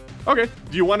run. Okay.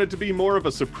 Do you want it to be more of a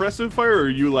suppressive fire, or are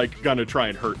you like gonna try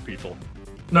and hurt people?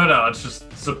 No, it's just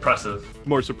suppressive.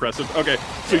 More suppressive. Okay,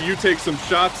 so you take some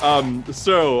shots.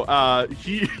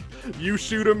 You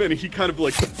shoot him, and he kind of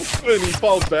like, and he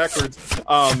falls backwards,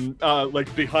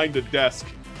 like behind a desk.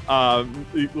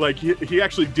 Like he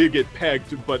actually did get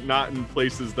pegged, but not in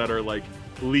places that are like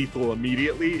lethal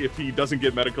immediately. If he doesn't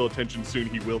get medical attention soon,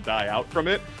 he will die out from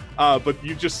it. But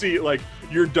you just see like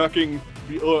you're ducking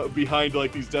behind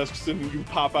like these desks, and you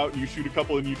pop out and you shoot a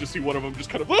couple, and you just see one of them just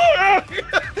kind of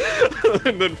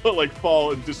and then like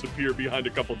fall and disappear behind a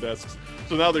couple desks.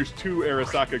 So now there's 2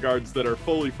 Arasaka guards that are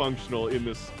fully functional in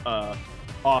this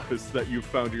office that you've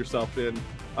found yourself in.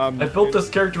 I built this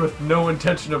character with no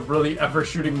intention of really ever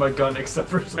shooting my gun except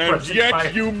for suppressing and yet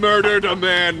fire. You murdered a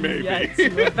man, maybe. Yes,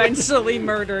 you eventually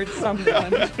murdered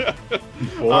someone. And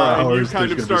you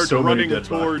kind of start running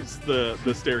towards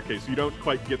the staircase. You don't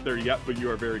quite get there yet, but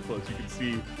you are very close. You can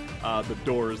see the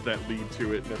doors that lead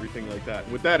to it and everything like that.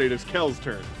 With that, it is Kel's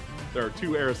turn. There are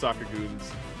 2 Arasaka goons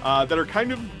that are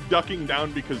kind of ducking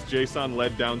down because Jason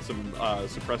led down some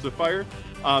suppressive fire.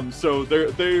 So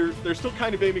they're still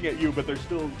kind of aiming at you, but they're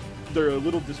a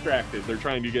little distracted. They're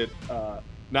trying to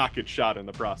not get shot in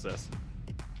the process.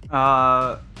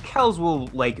 Kels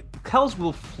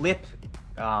will flip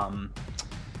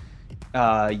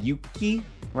Yuki,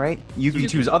 right? Yuki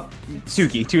to his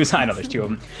Suki to his, I know there's 2 of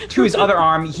them. To his other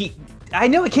arm. I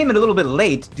know it came in a little bit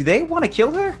late. Do they want to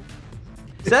kill her?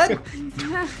 Is that?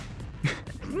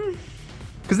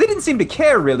 Because they didn't seem to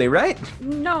care, really, right?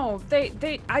 No,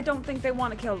 I don't think they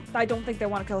want to kill. I don't think they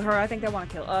want to kill her. I think they want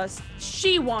to kill us.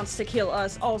 She wants to kill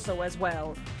us also as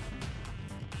well.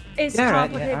 It's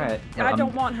complicated. Right. Well, I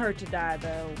don't want her to die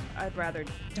though. I'd rather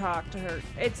talk to her.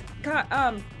 It's head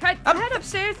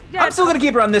upstairs. Yeah, I'm still gonna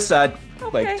keep her on this side,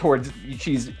 Okay. like towards.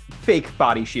 She's fake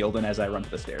body shielding as I run to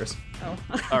the stairs. Oh.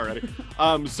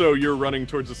 Alrighty. So you're running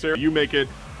towards the stairs. You make it.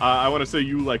 I want to say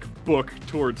you like book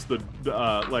towards the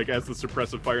like as the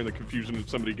suppressive fire and the confusion of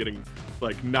somebody getting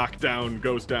like knocked down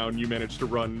goes down. You manage to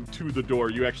run to the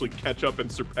door. You actually catch up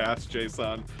and surpass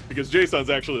Jason because Jason's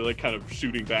actually like kind of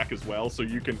shooting back as well. So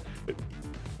you can,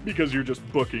 because you're just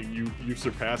booking, you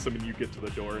surpass him and you get to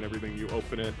the door and everything. You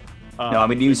open it. No, I'm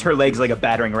gonna use her legs like a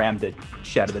battering ram to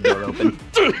shatter the door open.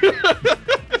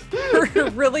 Her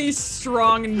really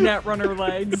strong Netrunner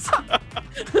legs.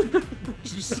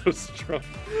 She's so strong.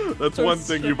 That's So one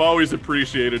thing strong. you've always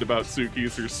appreciated about Suki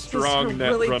is her strong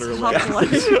net really runner tough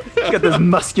legs. leg. She's got those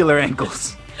muscular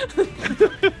ankles.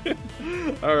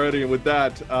 Alrighty, and with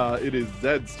that, it is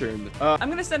Zed's turn. I'm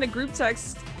gonna send a group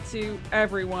text to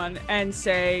everyone and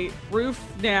say roof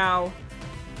now.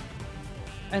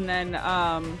 And then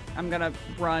I'm gonna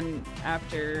run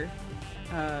after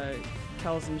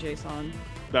Kels and Jason.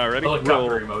 Alrighty,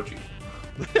 Helicopter emoji.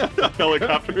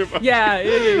 Helicopter emoji. Yeah.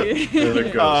 And a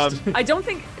ghost. I don't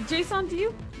think Jason.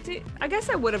 I guess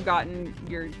I would have gotten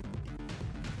your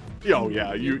Oh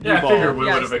yeah, you've Yeah, I figured all we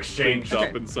Yes. would have exchanged. up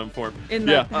Okay. in some form. In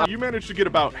Yeah, the- you managed to get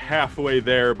about halfway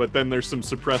there, but then there's some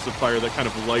suppressive fire that kind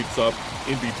of lights up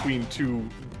in between two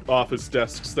office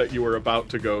desks that you were about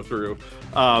to go through,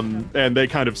 and they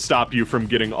kind of stop you from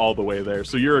getting all the way there.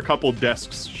 So you're a couple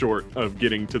desks short of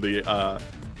getting to the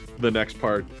next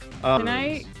part. Can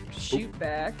I shoot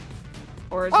back?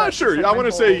 Or is that just, Sure. like, I my want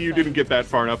to say whole you thing? didn't get that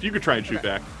far enough. You could try and shoot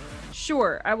back.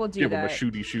 Sure, I will do Give that. him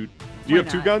a shooty shoot. Do you Why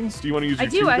have two not? guns? Do you want to use your I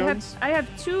two do. guns? I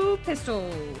have 2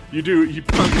 pistols. You do. He gets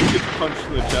punched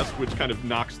in the chest, which kind of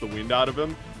knocks the wind out of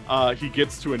him. He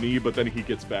gets to a knee, but then he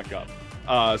gets back up.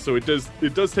 So it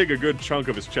does take a good chunk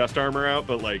of his chest armor out,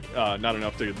 but like not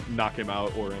enough to knock him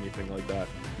out or anything like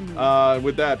that.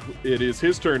 With that, it is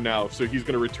his turn now. So he's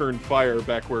going to return fire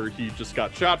back where he just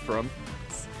got shot from.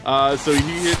 So he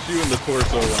hit you in the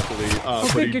torso, luckily,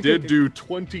 but he did do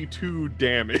 22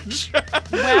 damage.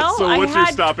 Well, so what's I your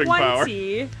had stopping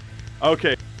 20. power?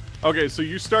 Okay, so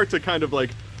you start to kind of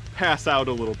like pass out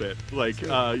a little bit, like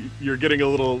you're getting a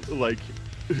little like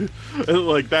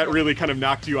like that really kind of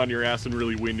knocked you on your ass and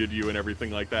really winded you and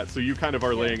everything like that. So you kind of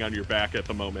are laying on your back at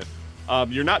the moment.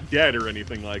 You're not dead or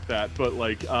anything like that, but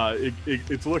like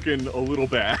it's looking a little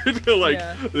bad. Like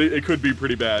Yeah. it could be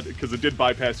pretty bad because it did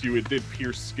bypass you. It did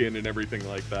pierce skin and everything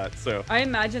like that. So I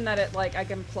imagine that it like I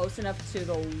can close enough to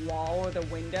the wall or the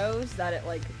windows that it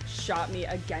like shot me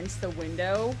against the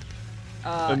window.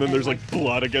 and then there's like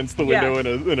blood against the Yeah.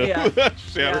 window in a Yeah.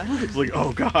 shatter. Yeah. It's like,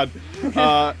 oh god.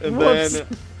 And Whoops. then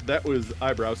that was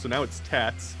eyebrows. So now it's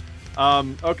Tats.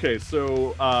 Okay,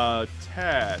 so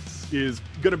Tats is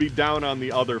gonna be down on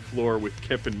the other floor with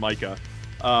Kip and Micah.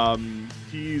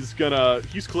 He's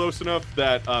close enough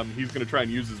that he's gonna try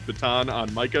and use his baton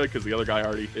on Micah because the other guy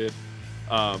already hit.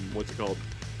 What's it called?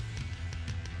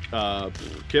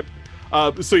 Kip.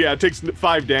 So yeah, it takes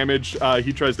 5 damage.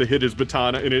 He tries to hit his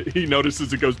baton, and he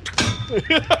notices it goes,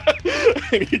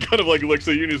 and he kind of like looks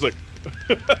at you, and he's like,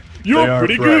 They "You're are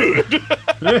pretty fresh." good."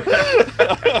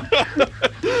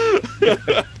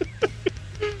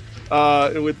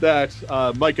 And with that,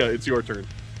 Micah, it's your turn.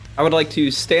 I would like to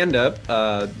stand up,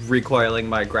 recoiling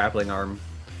my grappling arm,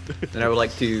 and I would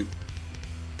like to.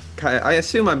 I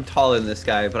assume I'm taller than this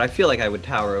guy, but I feel like I would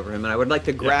tower over him, and I would like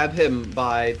to grab him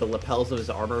by the lapels of his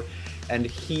armor and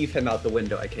heave him out the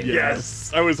window I came.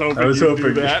 Yes, I was hoping I was you'd do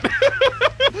hoping. that.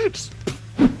 Just-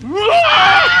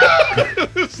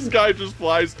 this guy just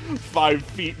flies 5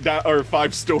 feet down or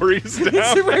 5 stories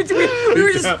down. So we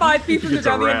were just 5 feet from the Gets a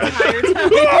down the rash. entire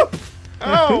time.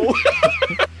 Ow!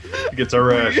 He gets a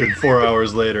rash, and 4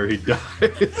 hours later he dies.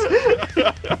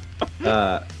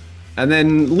 And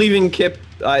then leaving Kip,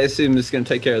 I assume is going to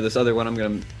take care of this other one. I'm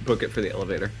going to book it for the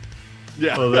elevator.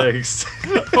 Yeah. Oh, thanks.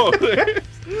 Oh, thanks.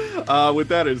 With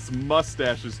that, it's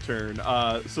Mustache's turn.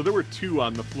 So there were 2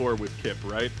 on the floor with Kip,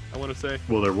 right? I want to say.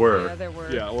 Well, there were. Yeah, there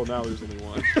were. Yeah. Well, now there's only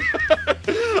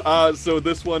 1. So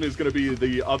this one is going to be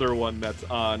the other one that's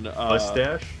on.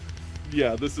 Mustache?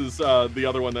 Yeah, this is the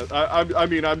other one that I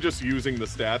mean I'm just using the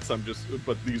stats.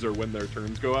 But these are when their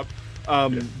turns go up.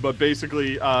 But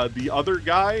basically, the other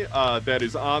guy that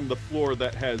is on the floor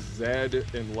that has Zed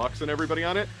and Lux and everybody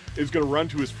on it is going to run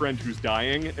to his friend who's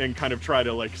dying and kind of try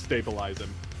to like stabilize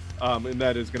him. And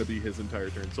that is going to be his entire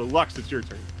turn. So Lux, it's your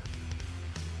turn.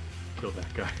 Kill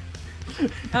that guy.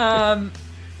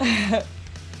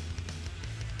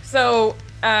 So,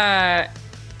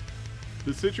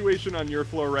 The situation on your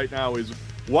floor right now is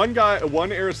one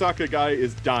Arasaka guy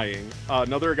is dying,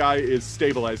 another guy is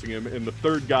stabilizing him, and the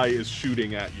third guy is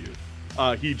shooting at you.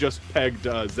 He just pegged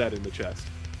Zed in the chest.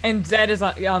 and Zed is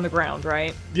on the ground,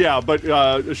 right? Yeah, but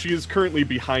she is currently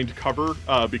behind cover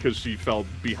because she fell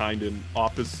behind an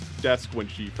office desk when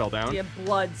she fell down. Yeah,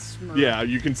 blood smear. Yeah,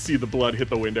 you can see the blood hit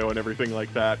the window and everything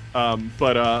like that.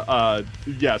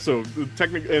 Yeah, so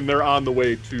technically, and they're on the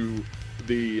way to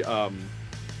the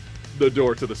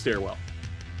door to the stairwell.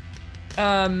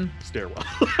 Stairwell.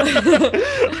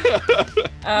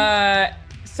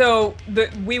 So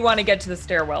we want to get to the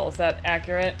stairwell. Is that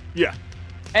accurate? Yeah.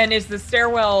 And is the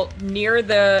stairwell near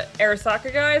the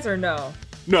Arasaka guys or no?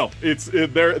 No,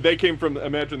 they came from.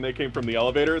 Imagine they came from the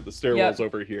elevator. The stairwell's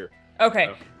over here.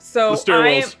 Okay, so The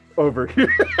stairwell's over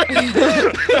here.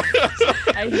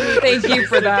 Thank you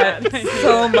for that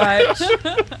so much.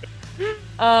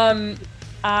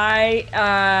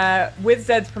 With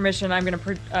Zed's permission, I'm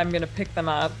gonna pick them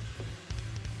up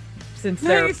since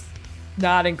they're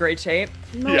not in great shape.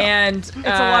 No. And It's a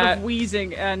lot of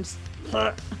wheezing and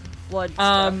blood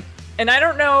stuff. And I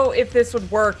don't know if this would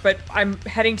work, but I'm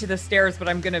heading to the stairs, but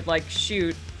I'm gonna like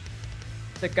shoot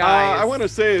the guy. I want to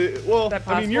say, well, that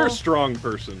I mean, you're a possible? strong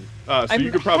person, so I'm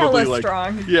you could probably hella like,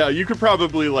 strong. yeah, you could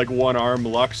probably like one arm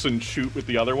Lux and shoot with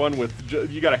the other one.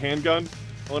 You got a handgun,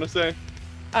 I want to say.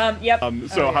 Yep.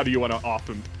 So how do you want to off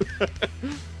him?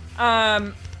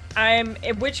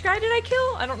 Which guy did I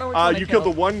kill? I don't know which one you killed the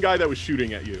one guy that was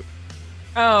shooting at you.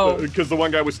 Oh. Because the one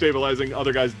guy was stabilizing,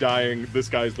 other guy's dying. This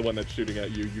guy's the one that's shooting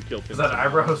at you. You killed him. Is that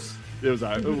eyebrows? It was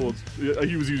well,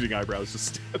 he was using eyebrows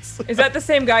as stats. Is that the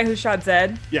same guy who shot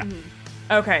Zed? Yeah.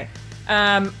 Okay.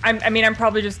 I'm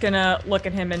probably just gonna look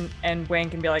at him and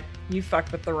wink and be like, "You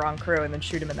fucked with the wrong crew," and then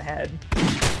shoot him in the head.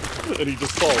 And he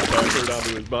just falls backward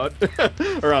onto his butt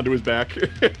or onto his back.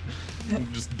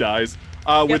 And just dies.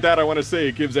 With that, I want to say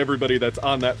it gives everybody that's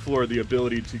on that floor the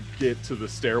ability to get to the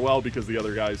stairwell because the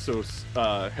other guy is so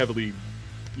heavily,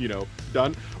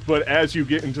 done. But as you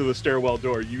get into the stairwell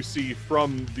door, you see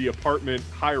from the apartment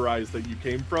high-rise that you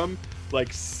came from,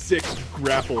 like 6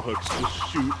 grapple hooks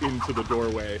just shoot into the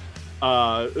doorway,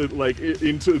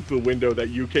 into the window that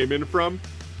you came in from.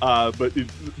 But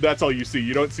that's all you see.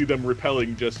 You don't see them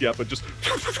repelling just yet, but just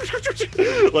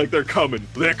like they're coming.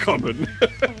 They're coming.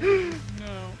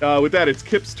 With that, it's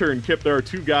Kip's turn. Kip, there are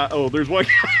 2 guys. Oh, there's one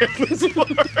guy on this floor.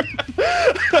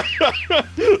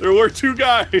 There were 2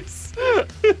 guys.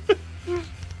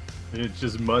 It's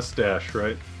just mustache,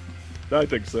 right? I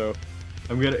think so.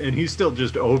 And he's still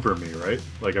just over me, right?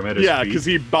 Like I'm at his feet. because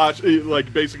he botched,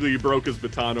 basically he broke his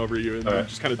baton over you and then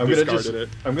just kind of discarded it.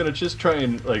 I'm gonna just try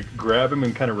and like grab him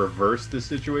and kind of reverse the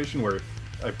situation where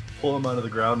I pull him onto the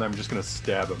ground and I'm just gonna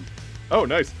stab him. Oh,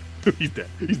 nice. He's dead.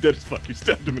 He's dead as fuck. You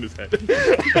stabbed him in his head.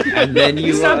 And then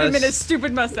you stabbed him in his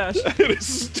stupid mustache. His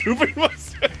stupid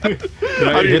mustache.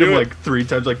 I hit him like 3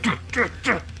 times, like.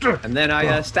 And then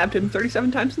I stabbed him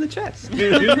 37 times in the chest.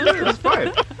 It was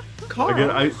fine. Carl. Again,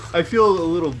 I feel a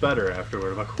little better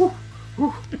afterward. I'm like, whew,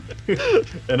 whew.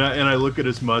 and I look at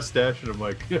his mustache and I'm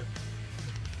like, yeah.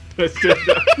 I stand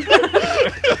up.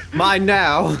 Mine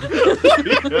now.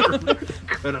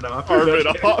 Cut it off. Carve it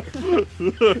off.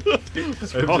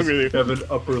 I have an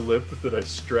upper lip that I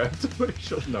strapped to my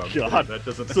shoulder. No, God, that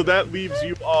doesn't. So that leaves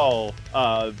you all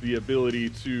the ability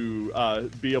to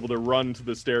be able to run to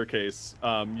the staircase.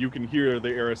 You can hear the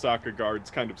Arasaka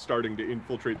guards kind of starting to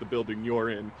infiltrate the building you're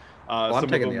in. I'm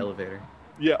taking the elevator.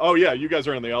 Yeah. Oh, yeah. You guys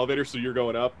are on the elevator, so you're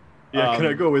going up. Yeah. Can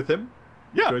I go with him?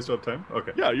 Yeah. Do I still have time?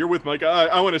 Okay. Yeah, you're with Mike.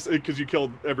 I want to say because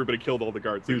everybody killed all the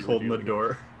guards. He was holding the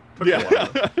door. Yeah.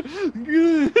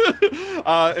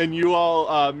 And you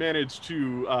all managed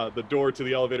to, the door to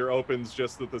the elevator opens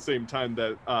just at the same time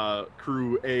that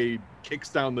crew A kicks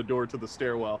down the door to the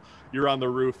stairwell. You're on the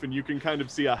roof and you can kind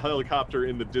of see a helicopter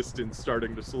in the distance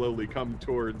starting to slowly come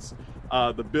towards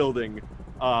the building.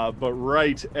 But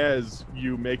right as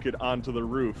you make it onto the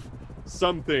roof,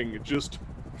 something just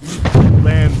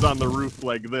lands on the roof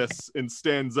like this and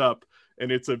stands up.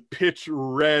 And it's a pitch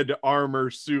red armor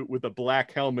suit with a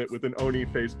black helmet with an Oni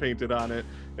face painted on it.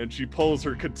 And she pulls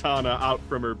her katana out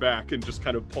from her back and just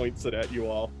kind of points it at you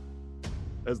all.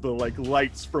 As the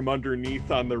lights from underneath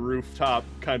on the rooftop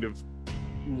kind of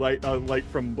light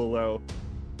from below.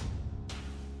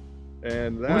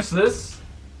 And that... Who's this?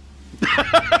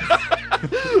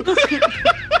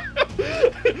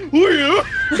 Who are you?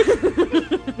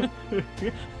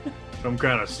 Some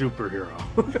kind of superhero.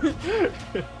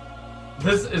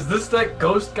 Is this that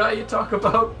ghost guy you talk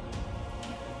about?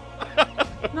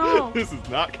 No. This is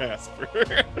not Casper.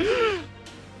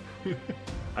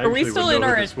 I Are we actually still wouldn't in know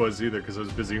who our- this was either because I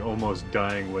was busy almost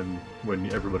dying when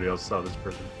everybody else saw this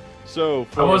person. So I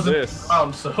for wasn't this,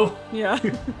 around, so Yeah.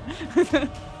 she's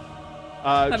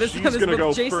that is gonna go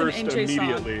both Jason first and Jason.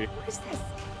 immediately, What is this?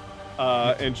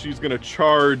 and she's gonna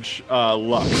charge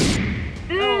Lux.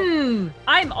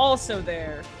 I'm also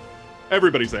there.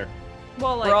 Everybody's there.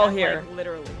 Well, like We're all I'm, here. Like,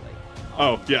 literally,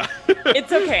 Oh yeah.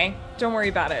 It's okay. Don't worry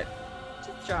about it.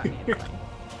 just drop me. It's fine.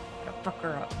 Fuck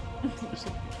her up. Just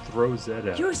throw Zed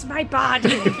out. Use my body.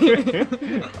 Hit her,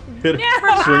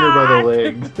 No! swing her by the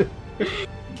legs.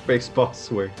 Baseball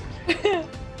swing.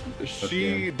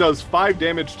 She does 5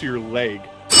 damage to your leg,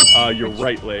 your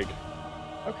right leg.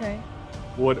 Okay.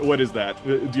 What is that?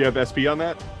 Do you have SP on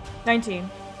that? 19.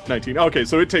 19. Okay,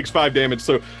 so it takes 5 damage.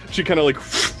 So she kind of like,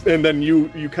 and then you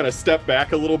kind of step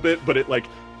back a little bit, but it like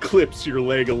clips your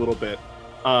leg a little bit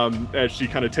as she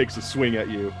kind of takes a swing at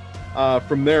you.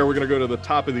 From there, we're gonna go to the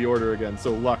top of the order again.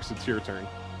 So Lux, it's your turn.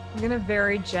 I'm gonna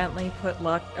very gently put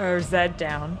Zed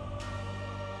down,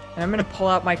 and I'm gonna pull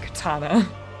out my katana,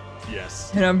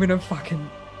 Yes. and I'm gonna fucking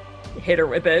hit her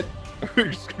with it.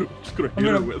 just gonna hit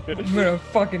her with it. I'm gonna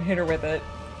fucking hit her with it.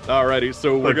 Alrighty,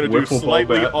 so we're Like gonna do wiffle ball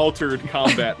slightly bat. altered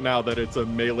combat now that it's a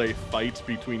melee fight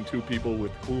between 2 people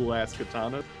with cool ass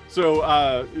katana.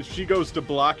 So she goes to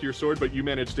block your sword, but you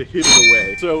manage to hit it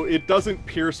away. So it doesn't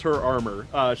pierce her armor.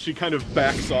 She kind of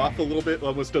backs off a little bit,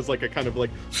 almost does like a kind of like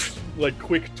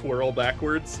quick twirl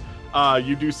backwards.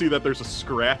 You do see that there's a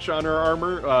scratch on her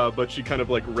armor, but she kind of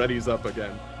like readies up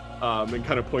again and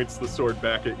kind of points the sword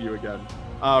back at you again.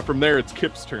 From there, it's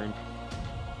Kip's turn.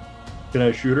 Can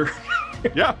I shoot her?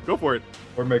 Yeah, go for it.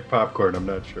 Or make popcorn, I'm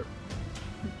not sure.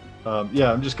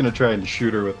 Yeah, I'm just gonna try and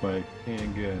shoot her with my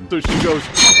handgun. So she goes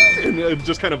and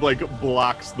just kind of like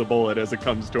blocks the bullet as it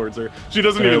comes towards her. She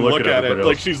doesn't And I even look look at at it. everybody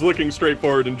Like else. she's looking straight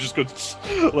forward and just goes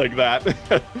like that.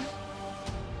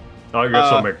 I guess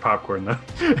I'll make popcorn then.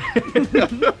 With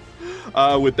that,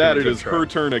 Pretty it good is try. her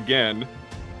turn again.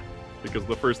 Because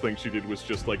the first thing she did was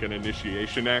just like an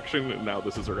initiation action, and now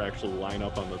this is her actual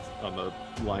lineup on the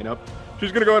lineup.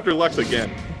 She's gonna go after Lux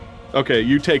again. Okay,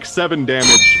 you take 7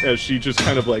 damage as she just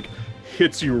kind of like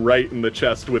hits you right in the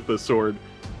chest with the sword.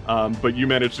 But you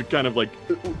manage to kind of like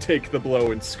take the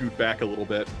blow and scoot back a little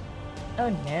bit.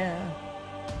 Oh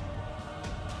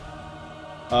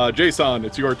no. Jason,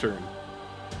 it's your turn.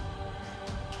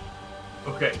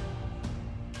 Okay.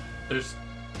 There's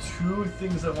 2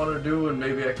 things I want to do, and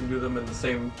maybe I can do them in the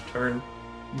same turn.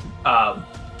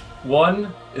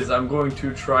 One is I'm going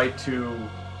to try to...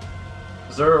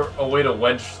 Is there a way to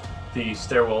wedge the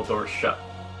stairwell door shut?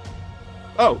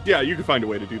 Oh, yeah, you can find a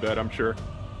way to do that, I'm sure.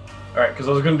 Alright, because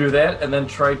I was going to do that, and then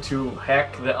try to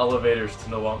hack the elevators to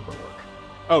no longer work.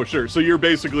 Oh, sure. So you're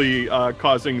basically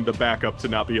causing the backup to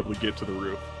not be able to get to the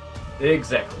roof.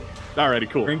 Exactly. Alrighty,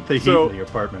 cool. Crank the heat So- in the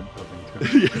apartment building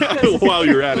too. Yeah, while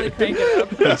you're at Really it. crank it up.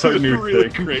 That's our Just new really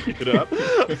thing. crank it up.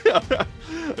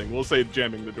 We'll say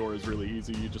jamming the door is really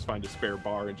easy. You just find a spare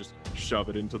bar and just shove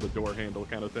it into the door handle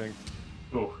kind of thing.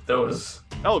 Ooh, that was...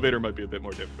 Elevator might be a bit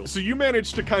more difficult. So you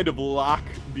managed to kind of lock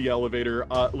the elevator,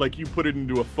 like you put it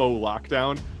into a faux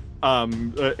lockdown,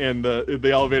 and the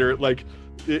elevator, like,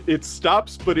 it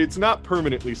stops, but it's not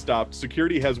permanently stopped.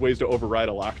 Security has ways to override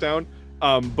a lockdown,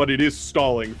 but it is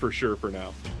stalling for sure for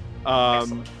now.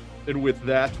 And with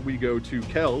that, we go to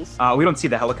Kells. We don't see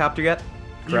the helicopter yet.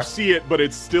 You Correct. see it, but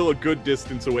it's still a good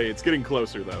distance away. It's getting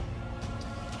closer, though.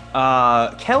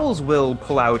 Kells will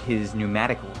pull out his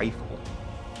pneumatic rifle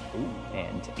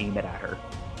and aim it at her.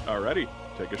 Alrighty,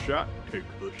 take a shot. Take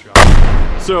the shot.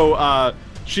 So,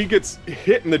 she gets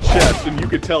hit in the chest, and you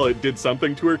could tell it did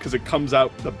something to her because it comes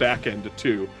out the back end,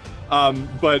 too.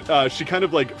 But she kind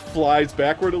of, like, flies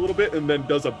backward a little bit and then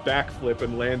does a backflip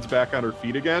and lands back on her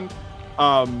feet again.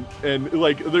 And,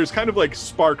 like, there's kind of, like,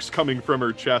 sparks coming from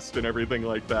her chest and everything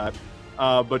like that.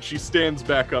 But she stands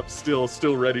back up still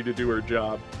ready to do her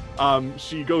job.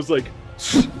 She goes, like,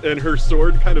 and her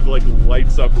sword kind of, like,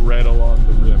 lights up red along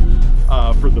the rim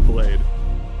for the blade.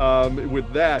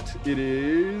 With that, it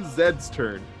is Zed's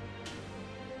turn.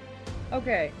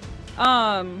 Okay.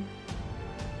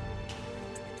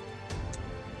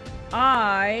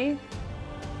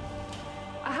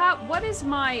 What is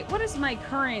my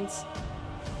current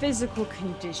physical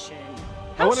condition?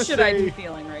 I How wanna should I be say,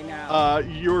 feeling right now?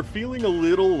 You're feeling a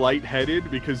little lightheaded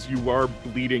because you are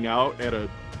bleeding out at a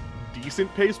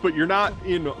decent pace, but you're not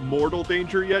in mortal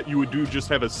danger yet. You do just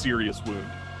have a serious wound.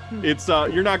 It's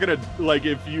you're not gonna, like,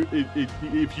 if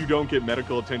you don't get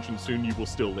medical attention soon, you will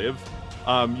still live.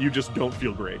 You just don't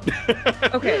feel great.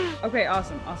 Okay,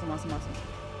 awesome.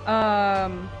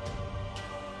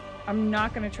 I'm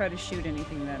not gonna try to shoot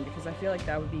anything then because I feel like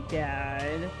that would be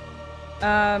bad.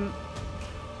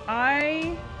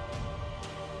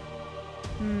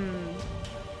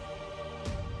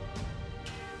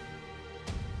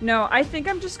 No, I think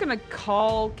I'm just gonna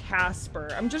call Casper.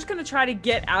 I'm just gonna try to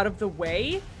get out of the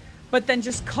way, but then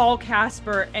just call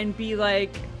Casper and be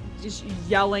like, just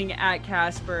yelling at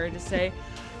Casper to say,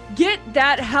 "Get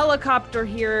that helicopter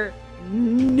here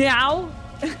now!"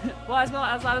 Well, as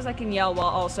loud as I can yell while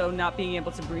also not being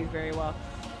able to breathe very well.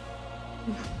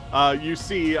 You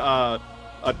see a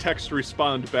text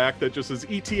respond back that just says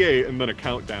ETA and then a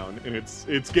countdown, and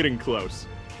it's getting close.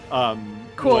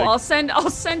 Cool. like- I'll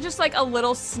send just like a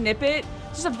little snippet,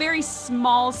 just a very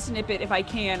small snippet if I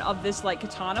can, of this like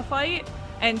katana fight,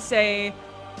 and say,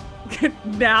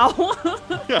 Now.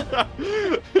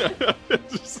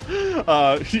 Just,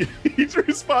 he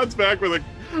responds back with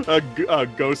a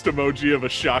ghost emoji of a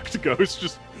shocked ghost.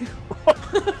 Just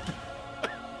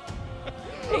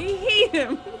I hate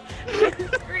him.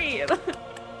 Agreed.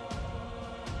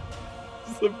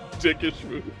 some dickish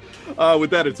move.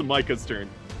 With that, it's Micah's turn.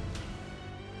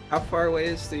 How far away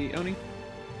is the Oni?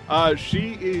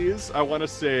 She is, I want to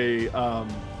say,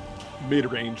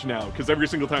 mid-range now, because every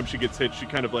single time she gets hit, she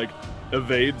kind of like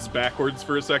evades backwards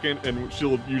for a second, and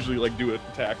she'll usually like do an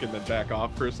attack and then back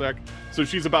off for a sec. So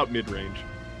she's about mid-range.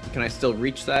 Can I still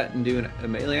reach that and do a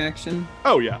melee action?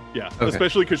 Oh yeah. Okay.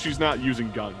 Especially because she's not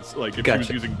using guns. Like if Gotcha.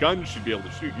 she was using guns, she'd be able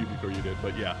to shoot you before you did.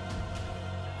 But yeah,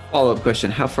 Follow-up question: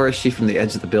 how far is she from the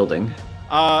edge of the building?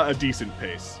 a decent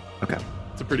pace. Okay.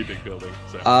 It's a pretty big building.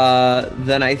 So.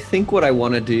 Then I think what I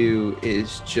want to do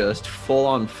is just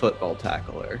full-on football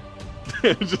tackle her.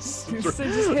 just hit her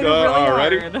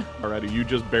really Alrighty, you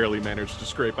just barely managed to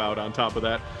scrape out on top of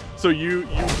that. So you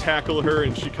tackle her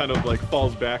and she kind of like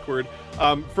falls backward.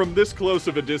 From this close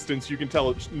of a distance, you can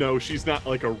tell, no, she's not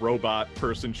like a robot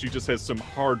person. She just has some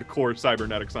hardcore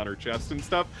cybernetics on her chest and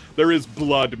stuff. There is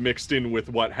blood mixed in with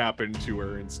what happened to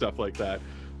her and stuff like that.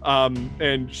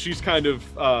 And she's kind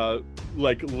of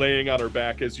like laying on her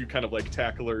back as you kind of like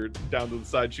tackle her down to the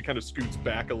side. She kind of scoots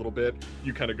back a little bit.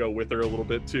 You kind of go with her a little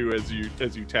bit too as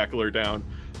you tackle her down.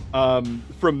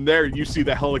 From there, you see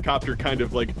the helicopter kind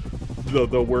of like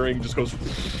the whirring just goes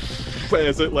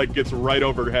as it like gets right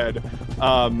overhead.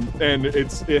 And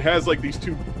it has like these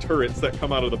two turrets that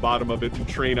come out of the bottom of it and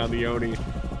train on the Oni.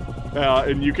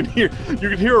 And you can hear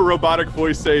a robotic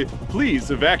voice say, "Please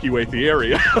evacuate the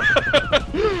area."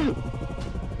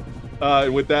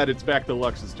 With that, it's back to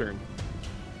Lux's turn.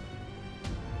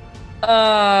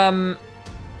 Well,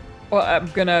 I'm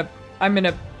gonna.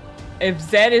 If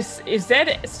Zed is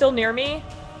Zed still near me?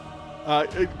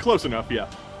 Close enough, yeah.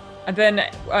 And then,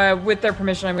 with their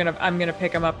permission, I'm gonna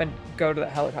pick him up and go to the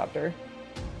helicopter.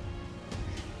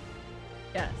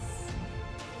 Yes.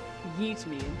 Yeet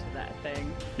me into that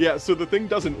thing. Yeah, so the thing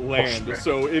doesn't land,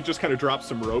 so it just kind of drops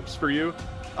some ropes for you.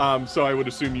 So I would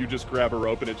assume you just grab a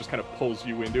rope and it just kind of pulls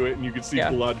you into it, and you can see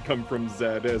blood come from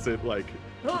Zed as it like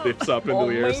lifts up into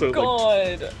the air. So like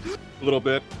a little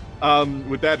bit.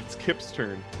 With that, it's Kip's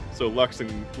turn. So Lux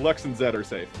and Zed are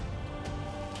safe.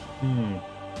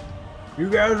 You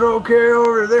guys okay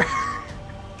over there?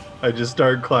 I just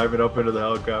started climbing up into the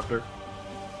helicopter.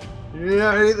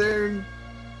 Yeah, anything?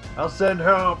 I'll send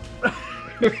help.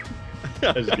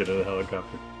 I just get in the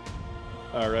helicopter.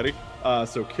 Alrighty.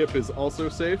 So Kip is also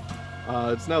safe.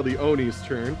 It's now the Oni's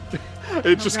turn.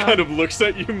 It just kind of looks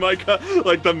at you, Micah,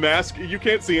 like the mask. You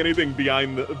can't see anything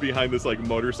behind this like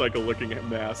motorcycle-looking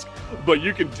mask, but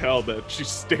you can tell that she's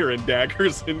staring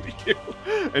daggers into you,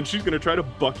 and she's gonna try to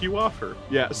buck you off her.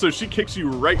 Yeah. So she kicks you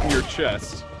right in your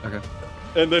chest. Okay.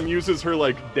 And then uses her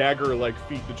like dagger-like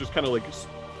feet to just kind of like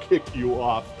kick you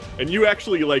off, and you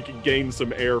actually like gain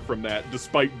some air from that,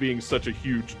 despite being such a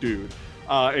huge dude.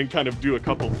 And kind of do a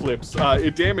couple flips.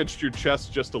 It damaged your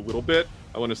chest just a little bit.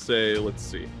 I want to say, let's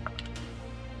see.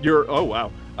 Your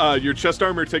chest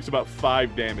armor takes about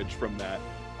 5 damage from that.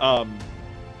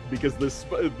 Because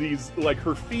these like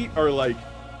her feet are like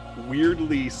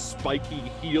weirdly spiky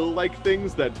heel-like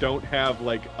things that don't have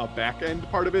like a back end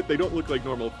part of it. They don't look like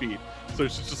normal feet. So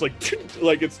she's just like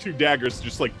it's 2 daggers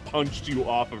just like punched you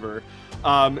off of her.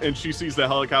 And she sees the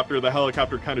helicopter. The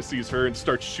helicopter kind of sees her and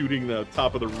starts shooting the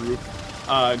top of the roof.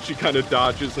 And she kind of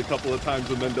dodges a couple of times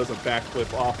and then does a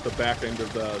backflip off the back end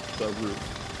of the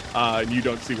roof. And you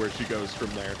don't see where she goes from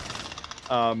there.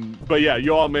 But yeah,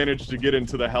 you all managed to get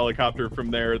into the helicopter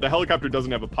from there. The helicopter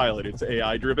doesn't have a pilot. It's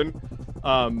AI driven.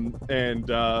 And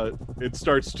it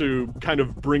starts to kind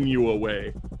of bring you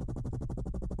away.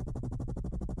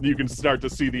 You can start to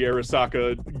see the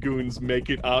Arasaka goons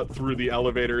make it out through the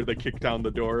elevator. They kick down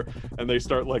the door, and they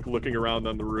start like looking around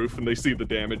on the roof, and they see the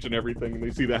damage and everything, and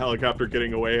they see the helicopter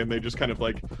getting away, and they just kind of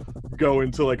like go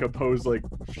into like a pose like,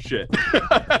 shit.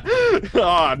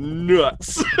 Ah,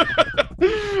 nuts.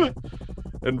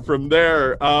 And from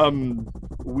there,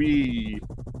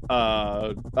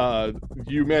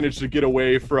 you manage to get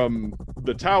away from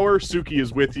the tower. Suki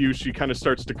is with you. She kind of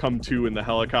starts to come to in the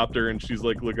helicopter, and she's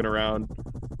like looking around.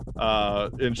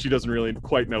 And she doesn't really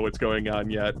quite know what's going on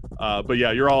yet. But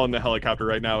yeah, you're all in the helicopter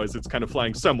right now as it's kind of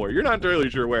flying somewhere. You're not entirely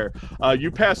sure where.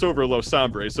 You pass over Los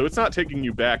Sombres, so it's not taking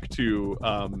you back to,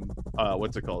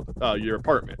 what's it called? Your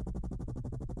apartment.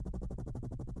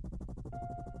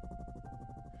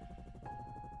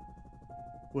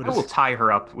 I will tie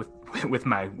her up with with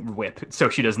my whip, so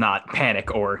she does not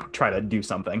panic or try to do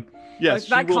something. Yes,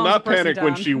 Like, she will that not calms the person panic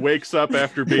when down. she wakes up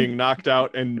after being knocked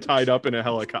out and tied up in a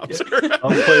helicopter.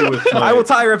 I'll play with my... I will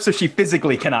tie her up so she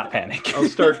physically cannot panic. I'll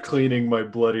start cleaning my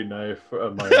bloody knife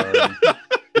on my arm,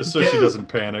 just so she doesn't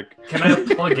panic. Can I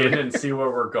plug in and see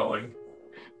where we're going?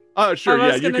 Sure, I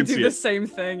yeah, was you gonna can do see the it. same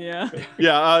thing, yeah.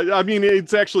 Yeah, I mean,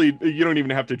 it's actually, you don't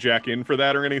even have to jack in for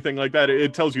that or anything like that.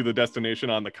 It tells you the destination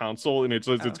on the console, and it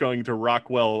says it's going to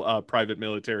Rockwell Private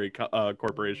Military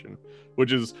Corporation,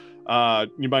 which is,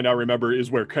 you might now remember, is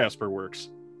where Casper works.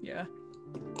 Yeah.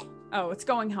 Oh, it's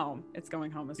going home. It's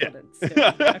going home is Yeah. what it's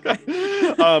doing. Okay.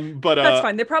 But That's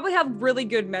fine. They probably have really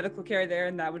good medical care there,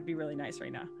 and that would be really nice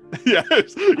right now. yeah,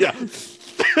 yeah.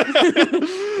 Kind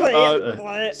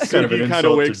of an Suki kind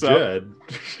of insult wakes to up.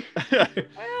 Jed.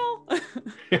 Well,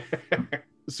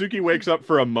 Suki wakes up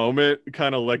for a moment,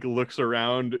 kind of like looks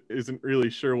around, isn't really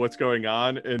sure what's going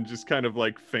on, and just kind of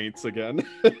like faints again.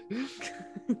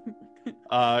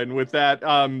 And with that,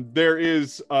 there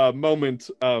is a moment,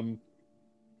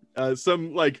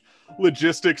 some like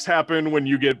logistics happen when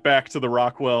you get back to the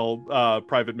Rockwell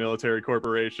Private Military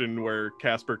Corporation, where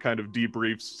Casper kind of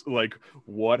debriefs like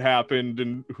what happened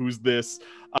and who's this.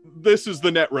 This is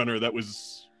the Netrunner that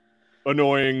was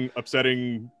annoying,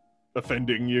 upsetting,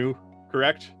 offending you,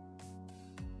 correct?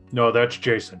 No, that's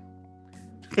Jason.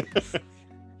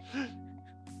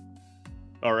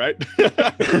 All right.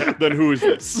 Then who is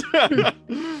this?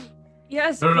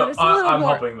 yes, No, but it's a little I'm more.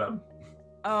 helping them.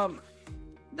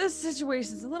 This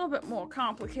situation is a little bit more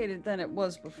complicated than it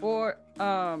was before.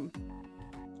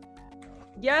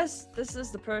 Yes, this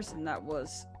is the person that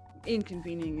was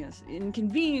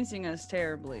inconveniencing us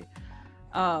terribly.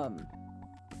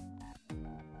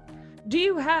 Do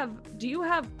you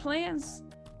have plans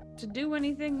to do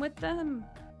anything with them?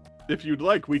 If you'd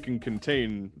like, we can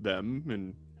contain them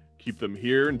and keep them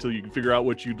here until you can figure out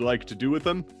what you'd like to do with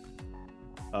them.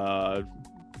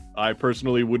 I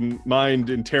personally wouldn't mind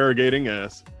interrogating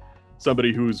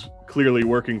somebody who's clearly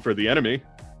working for the enemy.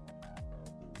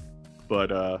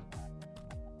 But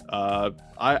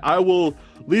I will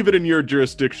leave it in your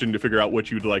jurisdiction to figure out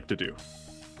what you'd like to do.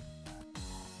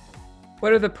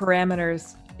 What are the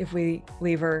parameters if we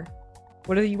leave her?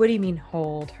 What do you mean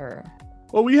hold her?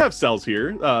 Well, we have cells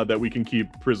here that we can keep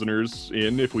prisoners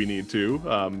in if we need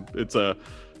to. It's a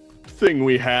thing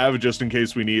we have just in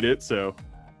case we need it, so...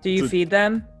 Do you feed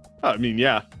them? I mean,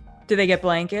 yeah. Do they get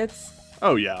blankets?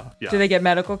 Oh, yeah, yeah. Do they get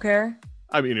medical care?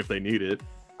 I mean, if they need it.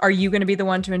 Are you going to be the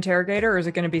one to interrogate her, or is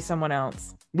it going to be someone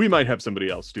else? We might have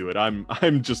somebody else do it. I'm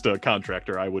just a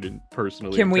contractor. I wouldn't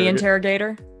personally Can we interrogate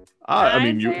her? I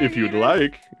mean, if you'd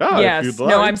like. Yes. If you'd like.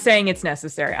 No, I'm saying it's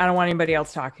necessary. I don't want anybody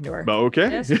else talking to her.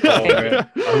 Okay. Yes. Oh, man.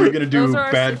 Are we gonna do Those are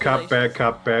our bad cop, bad stipulations.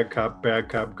 cop, bad cop, bad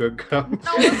cop, good cop? No,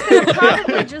 it's gonna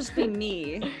probably just be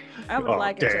me. I would Oh,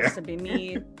 like it damn. just to be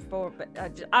me.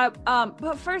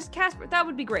 But first, Casper, that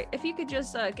would be great if you could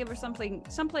just give her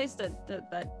someplace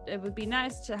that it would be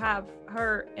nice to have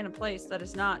her in a place that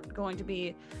is not going to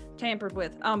be tampered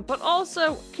with. But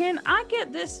also, can I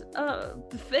get this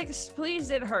fixed, please?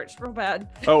 It hurts real bad.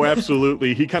 Oh,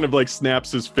 absolutely. He kind of like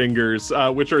snaps his fingers,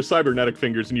 which are cybernetic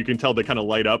fingers, and you can tell they kind of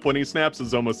light up when he snaps.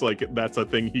 It's almost like that's a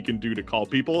thing he can do to call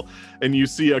people. And you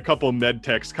see a couple med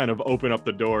techs kind of open up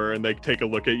the door, and they take a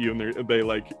look at you, and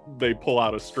they pull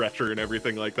out a stretcher and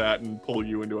everything like that, and pull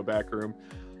you into a back room.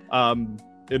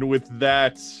 And with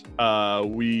that, I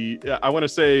want to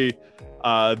say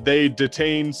they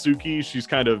detain Suki. She's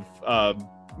kind of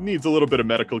needs a little bit of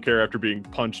medical care after being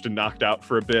punched and knocked out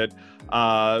for a bit.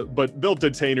 But they'll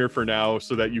detain her for now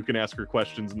so that you can ask her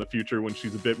questions in the future when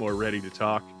she's a bit more ready to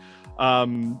talk.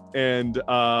 And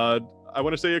I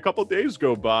want to say a couple days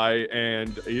go by,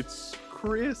 and it's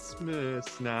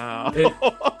Christmas now.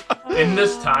 In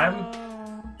this time,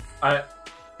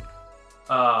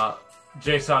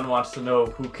 Jason wants to know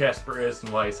who Casper is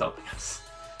and why he's helping us.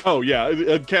 Oh,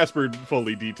 yeah. Casper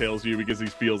fully details you because he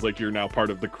feels like you're now part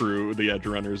of the crew, the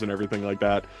edgerunners and everything like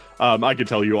that. I could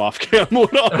tell you off cam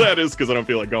what all that is because I don't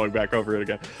feel like going back over it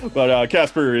again. But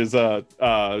Casper is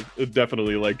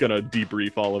definitely like going to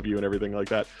debrief all of you and everything like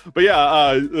that. But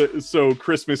yeah, so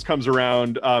Christmas comes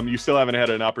around. You still haven't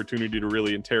had an opportunity to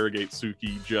really interrogate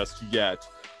Suki just yet.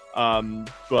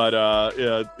 But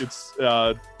it's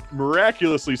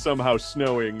miraculously somehow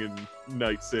snowing in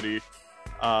Night City.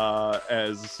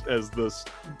 As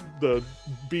the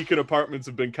Beacon apartments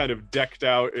have been kind of decked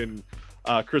out in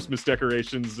Christmas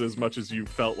decorations as much as you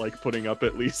felt like putting up,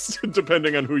 at least,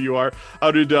 depending on who you are. How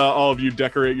did all of you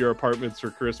decorate your apartments for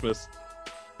Christmas?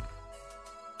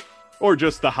 Or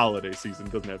just the holiday season.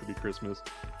 Doesn't have to be Christmas.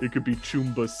 It could be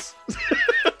Chumbus.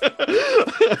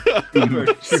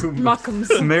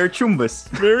 Smuckums. Mary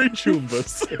Chumbus. Mary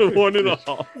Chumbus. One and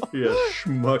all. Yeah,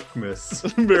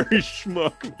 schmuckmas. Mary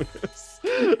Schmuckmas.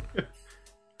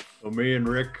 Well, me and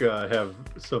Rick have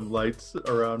some lights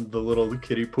around the little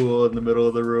kiddie pool in the middle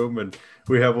of the room, and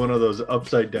we have one of those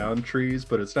upside down trees,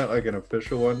 but it's not like an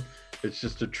official one. It's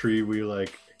just a tree we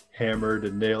like hammered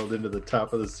and nailed into the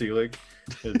top of the ceiling.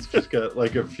 It's just got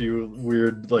like a few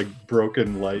weird like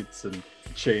broken lights and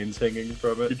chains hanging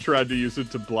from You it. tried to use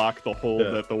it to block the hole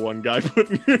that the one guy put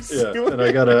in your Yeah, ceiling. and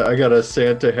I got a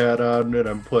Santa hat on, and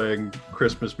I'm playing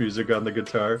Christmas music on the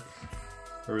guitar.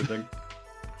 Everything.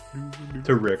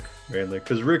 To Rick, mainly,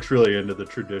 because Rick's really into the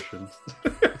traditions.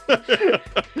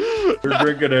 We're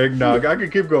drinking eggnog. I could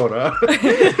keep going on.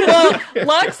 Well,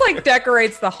 Lux like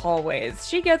decorates the hallways.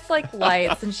 She gets like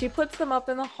lights and she puts them up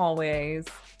in the hallways.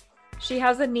 She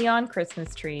has a neon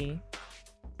Christmas tree.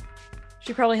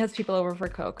 She probably has people over for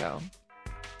cocoa.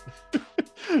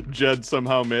 Jed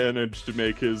somehow managed to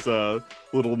make his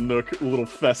little nook a little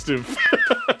festive.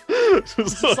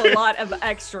 Just a lot of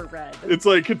extra red. It's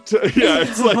like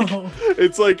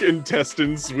it's like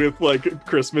intestines with like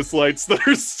Christmas lights that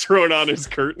are thrown on his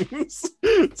curtains.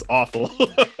 It's awful.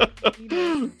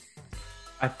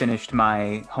 I finished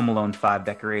my Home Alone 5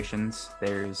 decorations.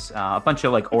 There's a bunch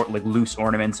of like loose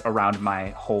ornaments around my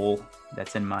hole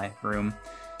that's in my room.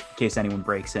 In case anyone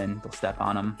breaks in, they'll step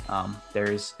on them.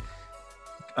 There's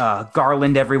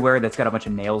garland everywhere that's got a bunch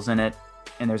of nails in it.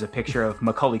 And there's a picture of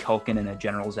Macaulay Culkin in a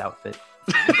general's outfit.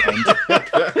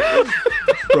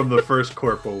 From the first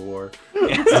Corpo War.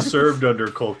 I served under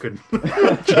Culkin.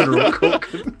 General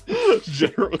Culkin.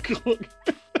 General Culkin.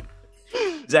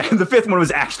 The fifth one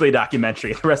was actually a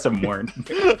documentary. The rest of them weren't.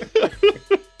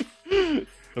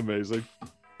 Amazing.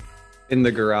 In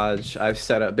the garage, I've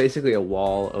set up basically a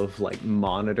wall of like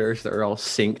monitors that are all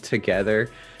synced together.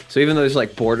 So even though there's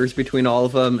like borders between all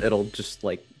of them, it'll just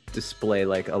like display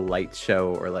like a light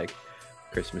show or like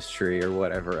Christmas tree or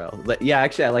whatever else. Yeah,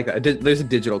 actually, I like that. There's a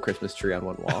digital Christmas tree on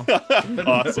one wall.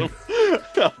 Awesome.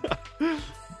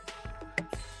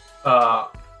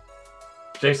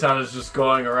 Jason is just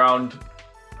going around,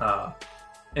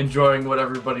 enjoying what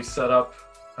everybody set up,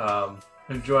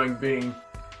 enjoying being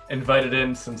invited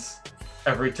in, since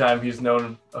every time he's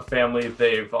known a family,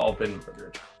 they've all been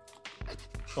murdered.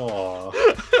 Aw,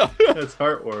 that's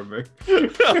heartwarming.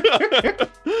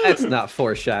 That's not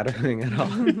foreshadowing at all.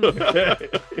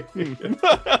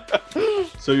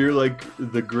 So you're like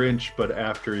the Grinch, but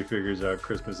after he figures out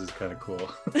Christmas is kind of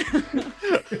cool.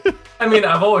 I mean,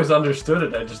 I've always understood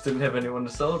it. I just didn't have anyone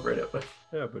to celebrate it with.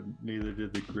 Yeah, but neither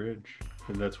did the Grinch,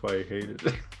 and that's why he hated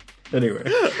it. Anyway.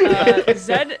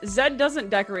 Zed doesn't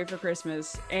decorate for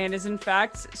Christmas and is in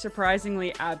fact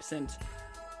surprisingly absent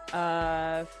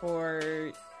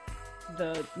for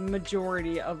the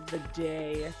majority of the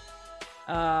day,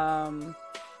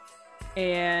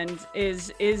 and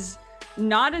is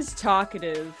not as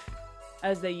talkative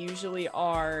as they usually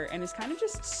are, and is kind of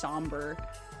just somber,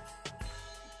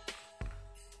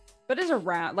 but is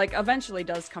around, like eventually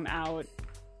does come out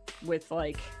with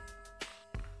like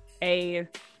a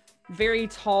very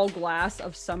tall glass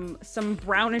of some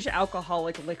brownish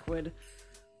alcoholic liquid.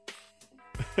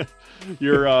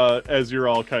 You're as you're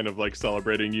all kind of like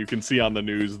celebrating, you can see on the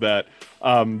news that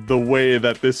the way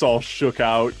that this all shook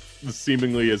out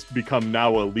seemingly has become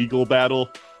now a legal battle.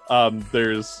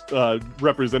 There's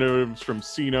representatives from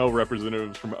Sino,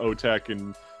 representatives from OTEC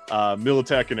and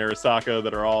Militech and Arasaka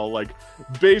that are all like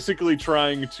basically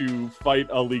trying to fight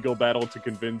a legal battle to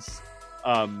convince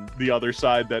the other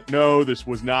side that no, this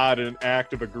was not an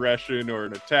act of aggression or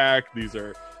an attack. These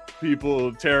are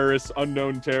people, terrorists,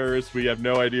 unknown terrorists. We have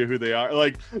no idea who they are.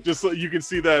 Like, just you can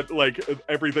see that like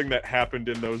everything that happened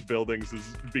in those buildings has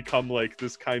become like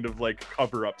this kind of like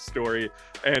cover-up story.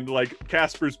 And like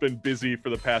Casper's been busy for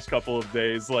the past couple of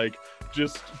days, like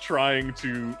just trying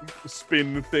to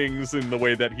spin things in the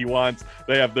way that he wants.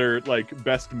 They have their like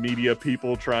best media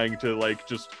people trying to like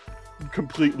just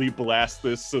completely blast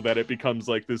this so that it becomes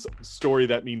like this story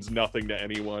that means nothing to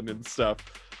anyone and stuff.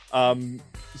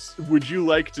 Would you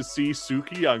like to see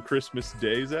Suki on Christmas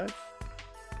Day, Zed?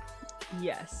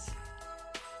 Yes.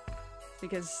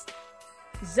 Because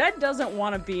Zed doesn't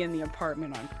want to be in the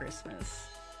apartment on Christmas.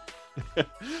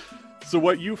 So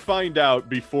what you find out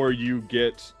before you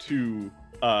get to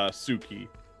Suki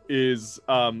is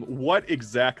what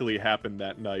exactly happened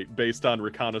that night based on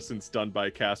reconnaissance done by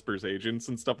Casper's agents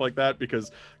and stuff like that, because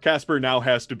Casper now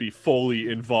has to be fully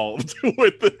involved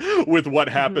with what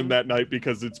happened that night,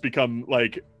 because it's become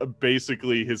like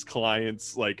basically his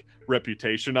client's like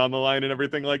reputation on the line and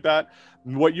everything like that.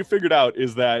 And what you figured out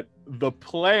is that the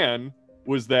plan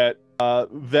was that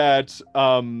that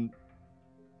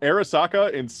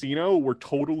Arasaka and Sino were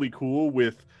totally cool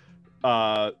with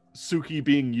Suki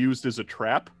being used as a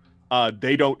trap.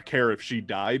 They don't care if she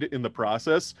died in the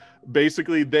process.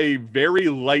 Basically, they very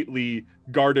lightly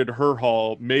guarded her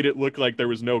hall, made it look like there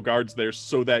was no guards there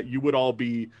so that you would all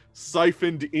be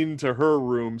siphoned into her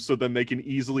room so then they can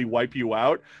easily wipe you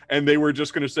out. And they were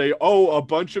just going to say, oh, a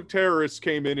bunch of terrorists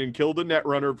came in and killed a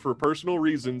Netrunner for personal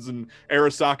reasons, and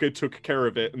Arasaka took care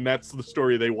of it. And that's the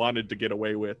story they wanted to get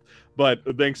away with. But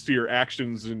thanks to your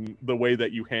actions and the way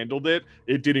that you handled it,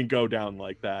 it didn't go down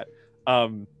like that.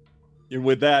 And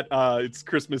with that, it's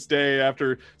Christmas Day.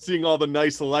 After seeing all the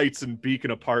nice lights and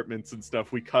beacon apartments and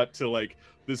stuff, we cut to like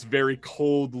this very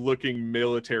cold-looking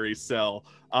military cell.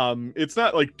 It's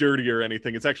not like dirty or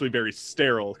anything. It's actually very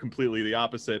sterile, completely the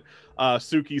opposite.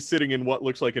 Suki's sitting in what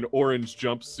looks like an orange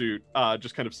jumpsuit,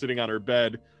 just kind of sitting on her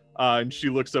bed. And she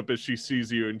looks up as she sees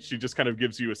you, and she just kind of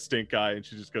gives you a stink eye, and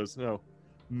she just goes, "Oh,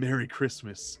 Merry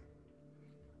Christmas."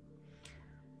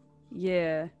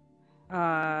 Yeah.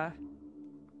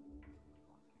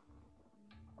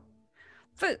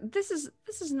 But this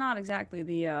is not exactly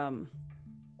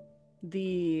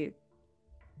the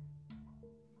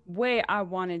way I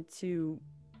wanted to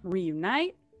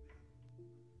reunite.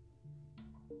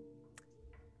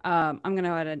 I'm gonna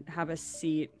go ahead and have a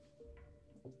seat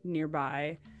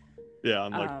nearby. Yeah,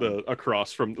 on like the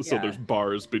across from so yeah. there's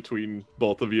bars between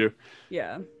both of you.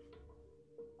 Yeah.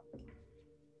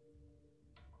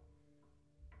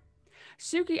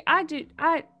 Suki, I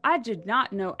did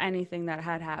not know anything that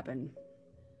had happened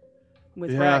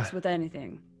with Rex, with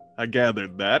anything. I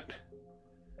gathered that.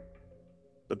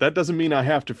 But that doesn't mean I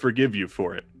have to forgive you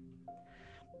for it.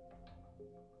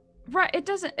 Right, it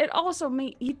doesn't. It also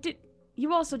mean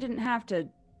you also didn't have to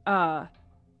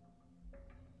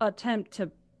attempt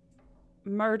to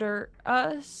murder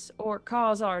us or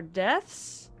cause our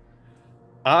deaths.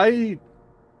 I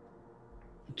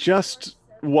just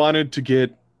wanted to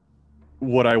get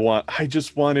what I want. I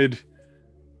just wanted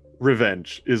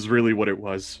revenge is really what it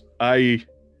was. I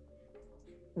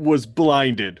was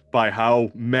blinded by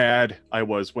how mad I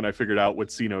was when I figured out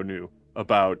what Sino knew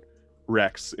about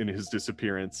Rex and his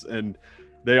disappearance. And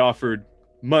they offered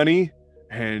money,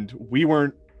 and we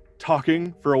weren't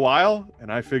talking for a while.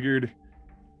 And I figured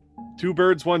 2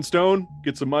 birds, 1 stone,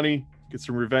 get some money, get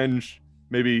some revenge,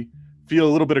 maybe feel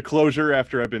a little bit of closure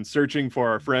after I've been searching for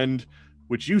our friend,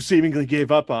 which you seemingly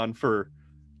gave up on for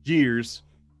years.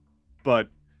 But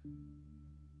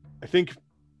I think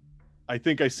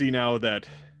I see now that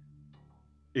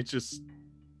it's just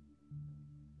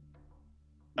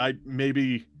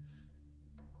maybe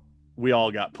we all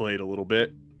got played a little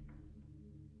bit.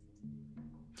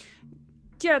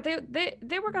 Yeah,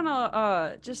 they were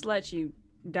gonna just let you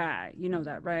die. You know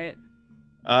that, right?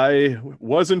 I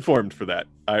was informed for that.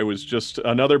 I was just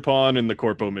another pawn in the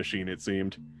corpo machine, it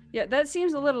seemed. Yeah, that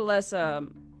seems a little less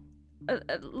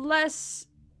less.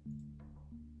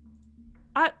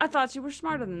 I thought you were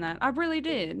smarter than that. I really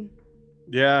did.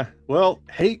 Yeah, well,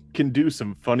 hate can do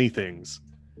some funny things.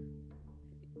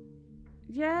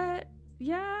 Yeah,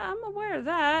 I'm aware of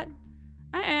that.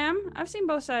 I am. I've seen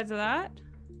both sides of that.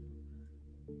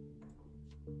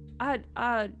 I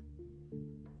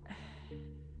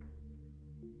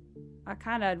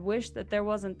kind of wish that there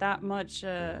wasn't that much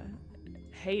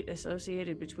hate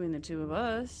associated between the two of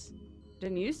us.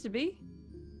 Didn't used to be.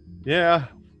 Yeah.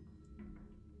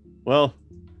 Well,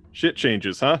 shit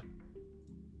changes, huh?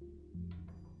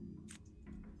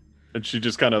 And she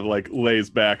just kind of like lays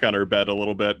back on her bed a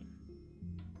little bit.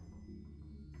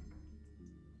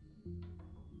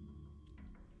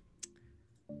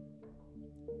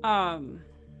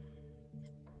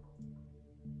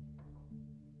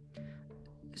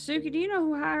 Suki, do you know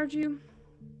who hired you?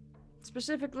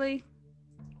 Specifically?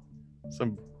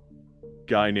 Some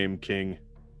guy named King.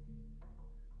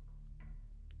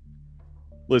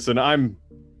 Listen, I'm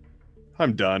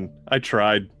done. I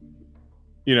tried.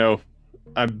 You know,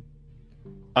 I'm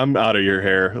out of your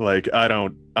hair. Like,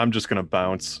 I'm just gonna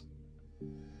bounce.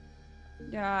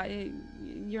 Yeah,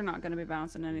 you're not gonna be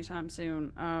bouncing anytime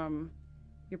soon.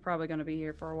 You're probably gonna be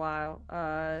here for a while.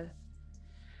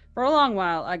 For a long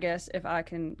while, I guess, if I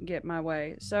can get my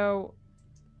way. So,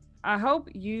 I hope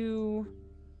you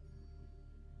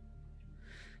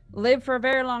live for a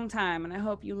very long time, and I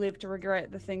hope you live to regret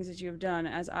the things that you have done,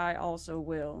 as I also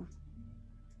will.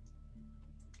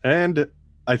 And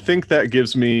I think that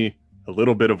gives me a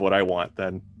little bit of what I want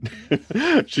then.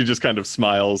 She just kind of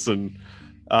smiles and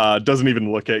doesn't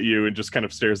even look at you and just kind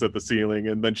of stares at the ceiling,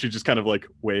 and then she just kind of like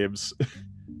waves.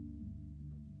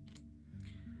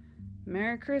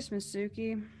 Merry Christmas,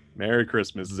 Suki. Merry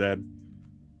Christmas, Zed.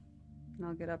 And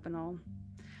I'll get up and I'll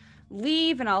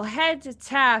leave and I'll head to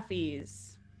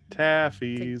Taffy's. To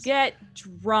Taffies. get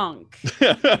drunk.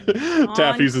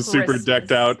 Taffies is super Christmas.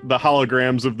 decked out. The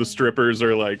holograms of the strippers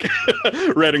are like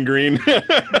red and green.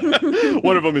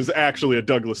 One of them is actually a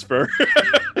Douglas fir.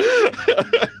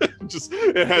 Just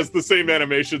it has the same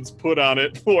animations put on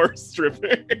it for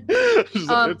stripping.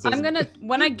 I'm gonna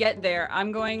when I get there,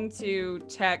 I'm going to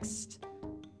text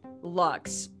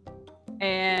Lux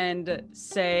and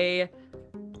say,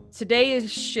 "Today is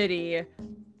shitty.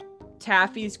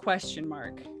 Taffy's question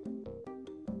mark."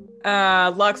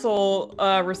 Lux will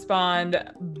respond,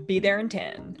 "Be there in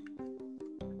 10."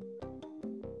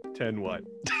 10 what?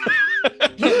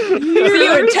 See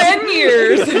you in 10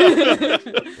 years.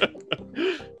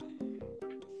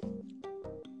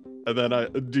 And then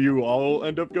do you all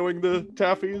end up going to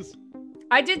Taffies?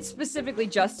 I did specifically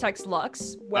just text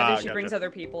Lux. Whether she gotcha. brings other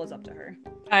people is up to her.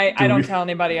 I don't tell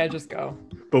anybody, I just go.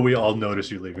 But we all notice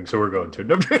you leaving, so we're going to.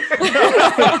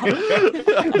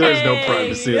 There's no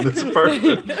privacy in this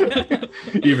apartment.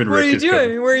 Even What are Rick you is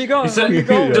doing? Where are you going? He said, Where are you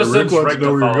going? just Rick sends wants Rick to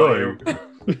know to where follow you're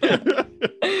you.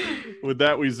 With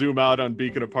that, we zoom out on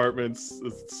Beacon Apartments.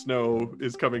 The snow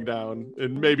is coming down,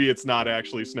 and maybe it's not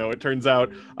actually snow. It turns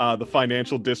out the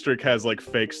financial district has like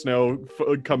fake snow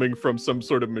coming from some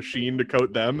sort of machine to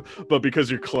coat them, but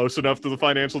because you're close enough to the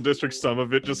financial district, some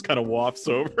of it just kind of wafts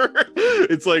over.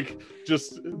 It's like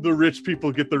just the rich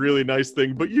people get the really nice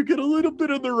thing, but you get a little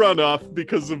bit of the runoff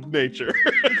because of nature.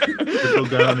 Trickle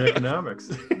down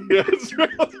economics. Yes,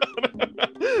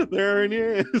 there it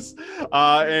is.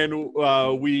 And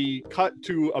we cut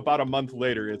to about a month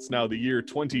later. It's now the year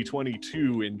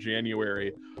 2022 in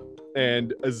January.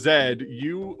 And Zed,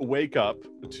 you wake up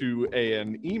to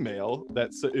an email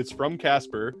it's from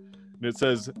Casper, and it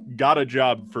says, "Got a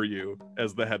job for you,"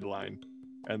 as the headline.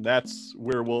 And that's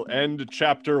where we'll end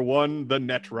chapter 1, The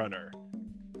Netrunner.